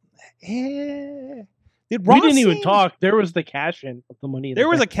 Did We Raw didn't even seem- talk. There was the cash in of the money. In There the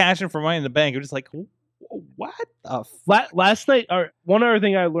was a bank. cash in for Money in the Bank. It was just like, what the Last night. Or one other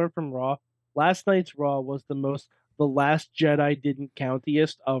thing I learned from Raw. Last night's Raw was the Last Jedi didn't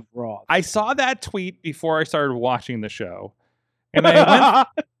countiest of Raw. I saw that tweet before I started watching the show, and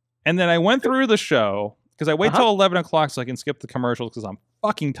then I went through the show because I wait till 11 o'clock so I can skip the commercials because I'm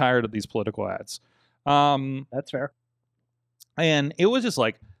fucking tired of these political ads. That's fair. And it was just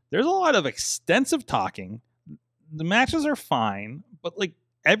like, there's a lot of extensive talking. The matches are fine, but like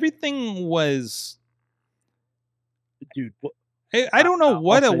everything was. Dude, I don't know I'll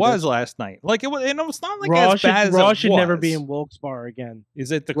what say it was this. last night. Like it was not like Raw as bad as Raw it should never be was. in Wilkes-Barre again.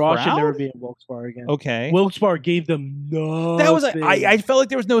 Is it the Raw crowd? should never be in Wilkes-Barre again. Okay. Wilkes-Barre gave them nothing. That was I felt like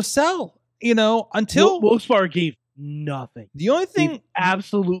there was no sell, until Wilkes-Barre gave nothing. the only Gave thing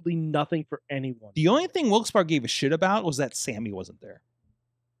absolutely nothing for anyone. the only thing Wilkes-Barre gave a shit about was that Sammy wasn't there.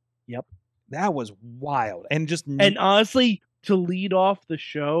 Yep. That was wild. And just And honestly, to lead off the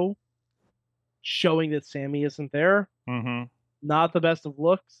show, showing that Sammy isn't there, Mhm. not the best of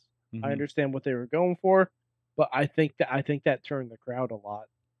looks. Mhm. I understand what they were going for, but I think that turned the crowd a lot.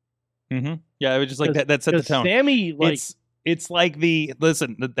 Mhm. Yeah, it was just like 'Cause- that set the 'Cause tone. Sammy, like, It's like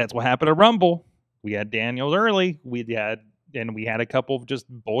that's what happened at Rumble. We had Daniels early. We had a couple of just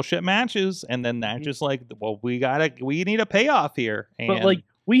bullshit matches, and then that's Mhm. just like, well, we need a payoff here. And but like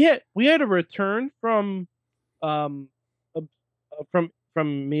we had a return from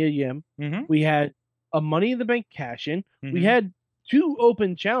Mia Yim. Mhm. We had a Money in the Bank cash in. We Mhm. had 2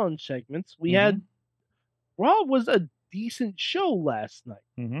 open challenge segments. We had Raw was a decent show last night,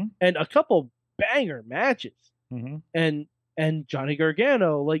 Mhm. and a couple banger matches. Mhm. And Johnny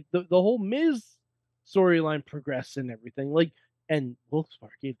Gargano, like the whole Miz storyline progressed and everything. Like, and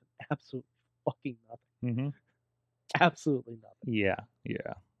Wilkes-Barre gave them absolutely fucking nothing. Mhm. Absolutely nothing. Yeah.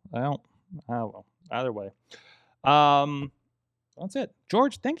 Well, either way. That's it.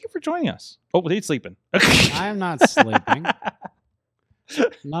 George, thank you for joining us. Oh, he's sleeping. I am not sleeping.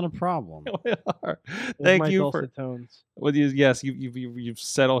 Not a problem. We are. Those Thank my you for dulcet tones. yes, you've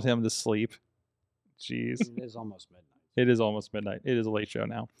settled him to sleep. Jeez. It is almost midnight. It is almost midnight. It is a late show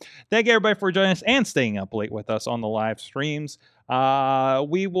now. Thank you, everybody, for joining us and staying up late with us on the live streams.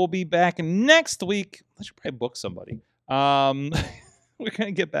 We will be back next week. I should probably book somebody. We're going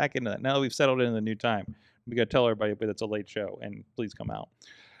to get back into that. Now that we've settled in the new time, we got to tell everybody, but it's a late show, and please come out.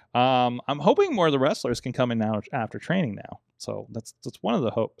 I'm hoping more of the wrestlers can come in now after training now. So that's one of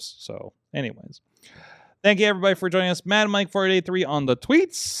the hopes. So anyways, thank you, everybody, for joining us. Mad Mike 483 on the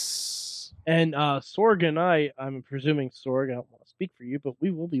tweets. And Sorg and I'm presuming Sorg, I don't want to speak for you, but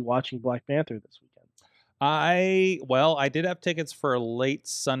we will be watching Black Panther this weekend. I did have tickets for late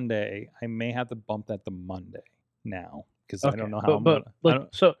Sunday. I may have to bump that to Monday now because I don't know how.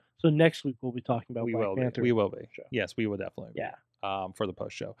 So next week we'll be talking about we Black will be. Panther. We will be. show. Yes, we will definitely. Be. Yeah. For the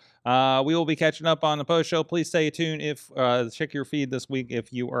post show, we will be catching up on the post show. Please stay tuned. If check your feed this week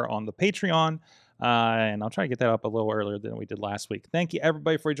if you are on the Patreon, and I'll try to get that up a little earlier than we did last week. Thank you,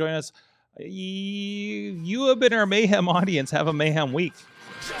 everybody, for joining us. You have been our Mayhem audience. Have a Mayhem week.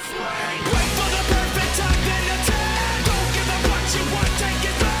 Just wait for the perfect time, then attack. Don't give up what you want, take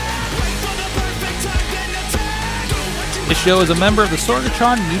it back. Wait for the perfect time, then attack. Do what you This show is a member of the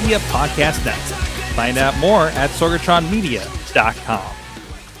Sorgatron Media Podcast Network. Find out more at sorgatronmedia.com.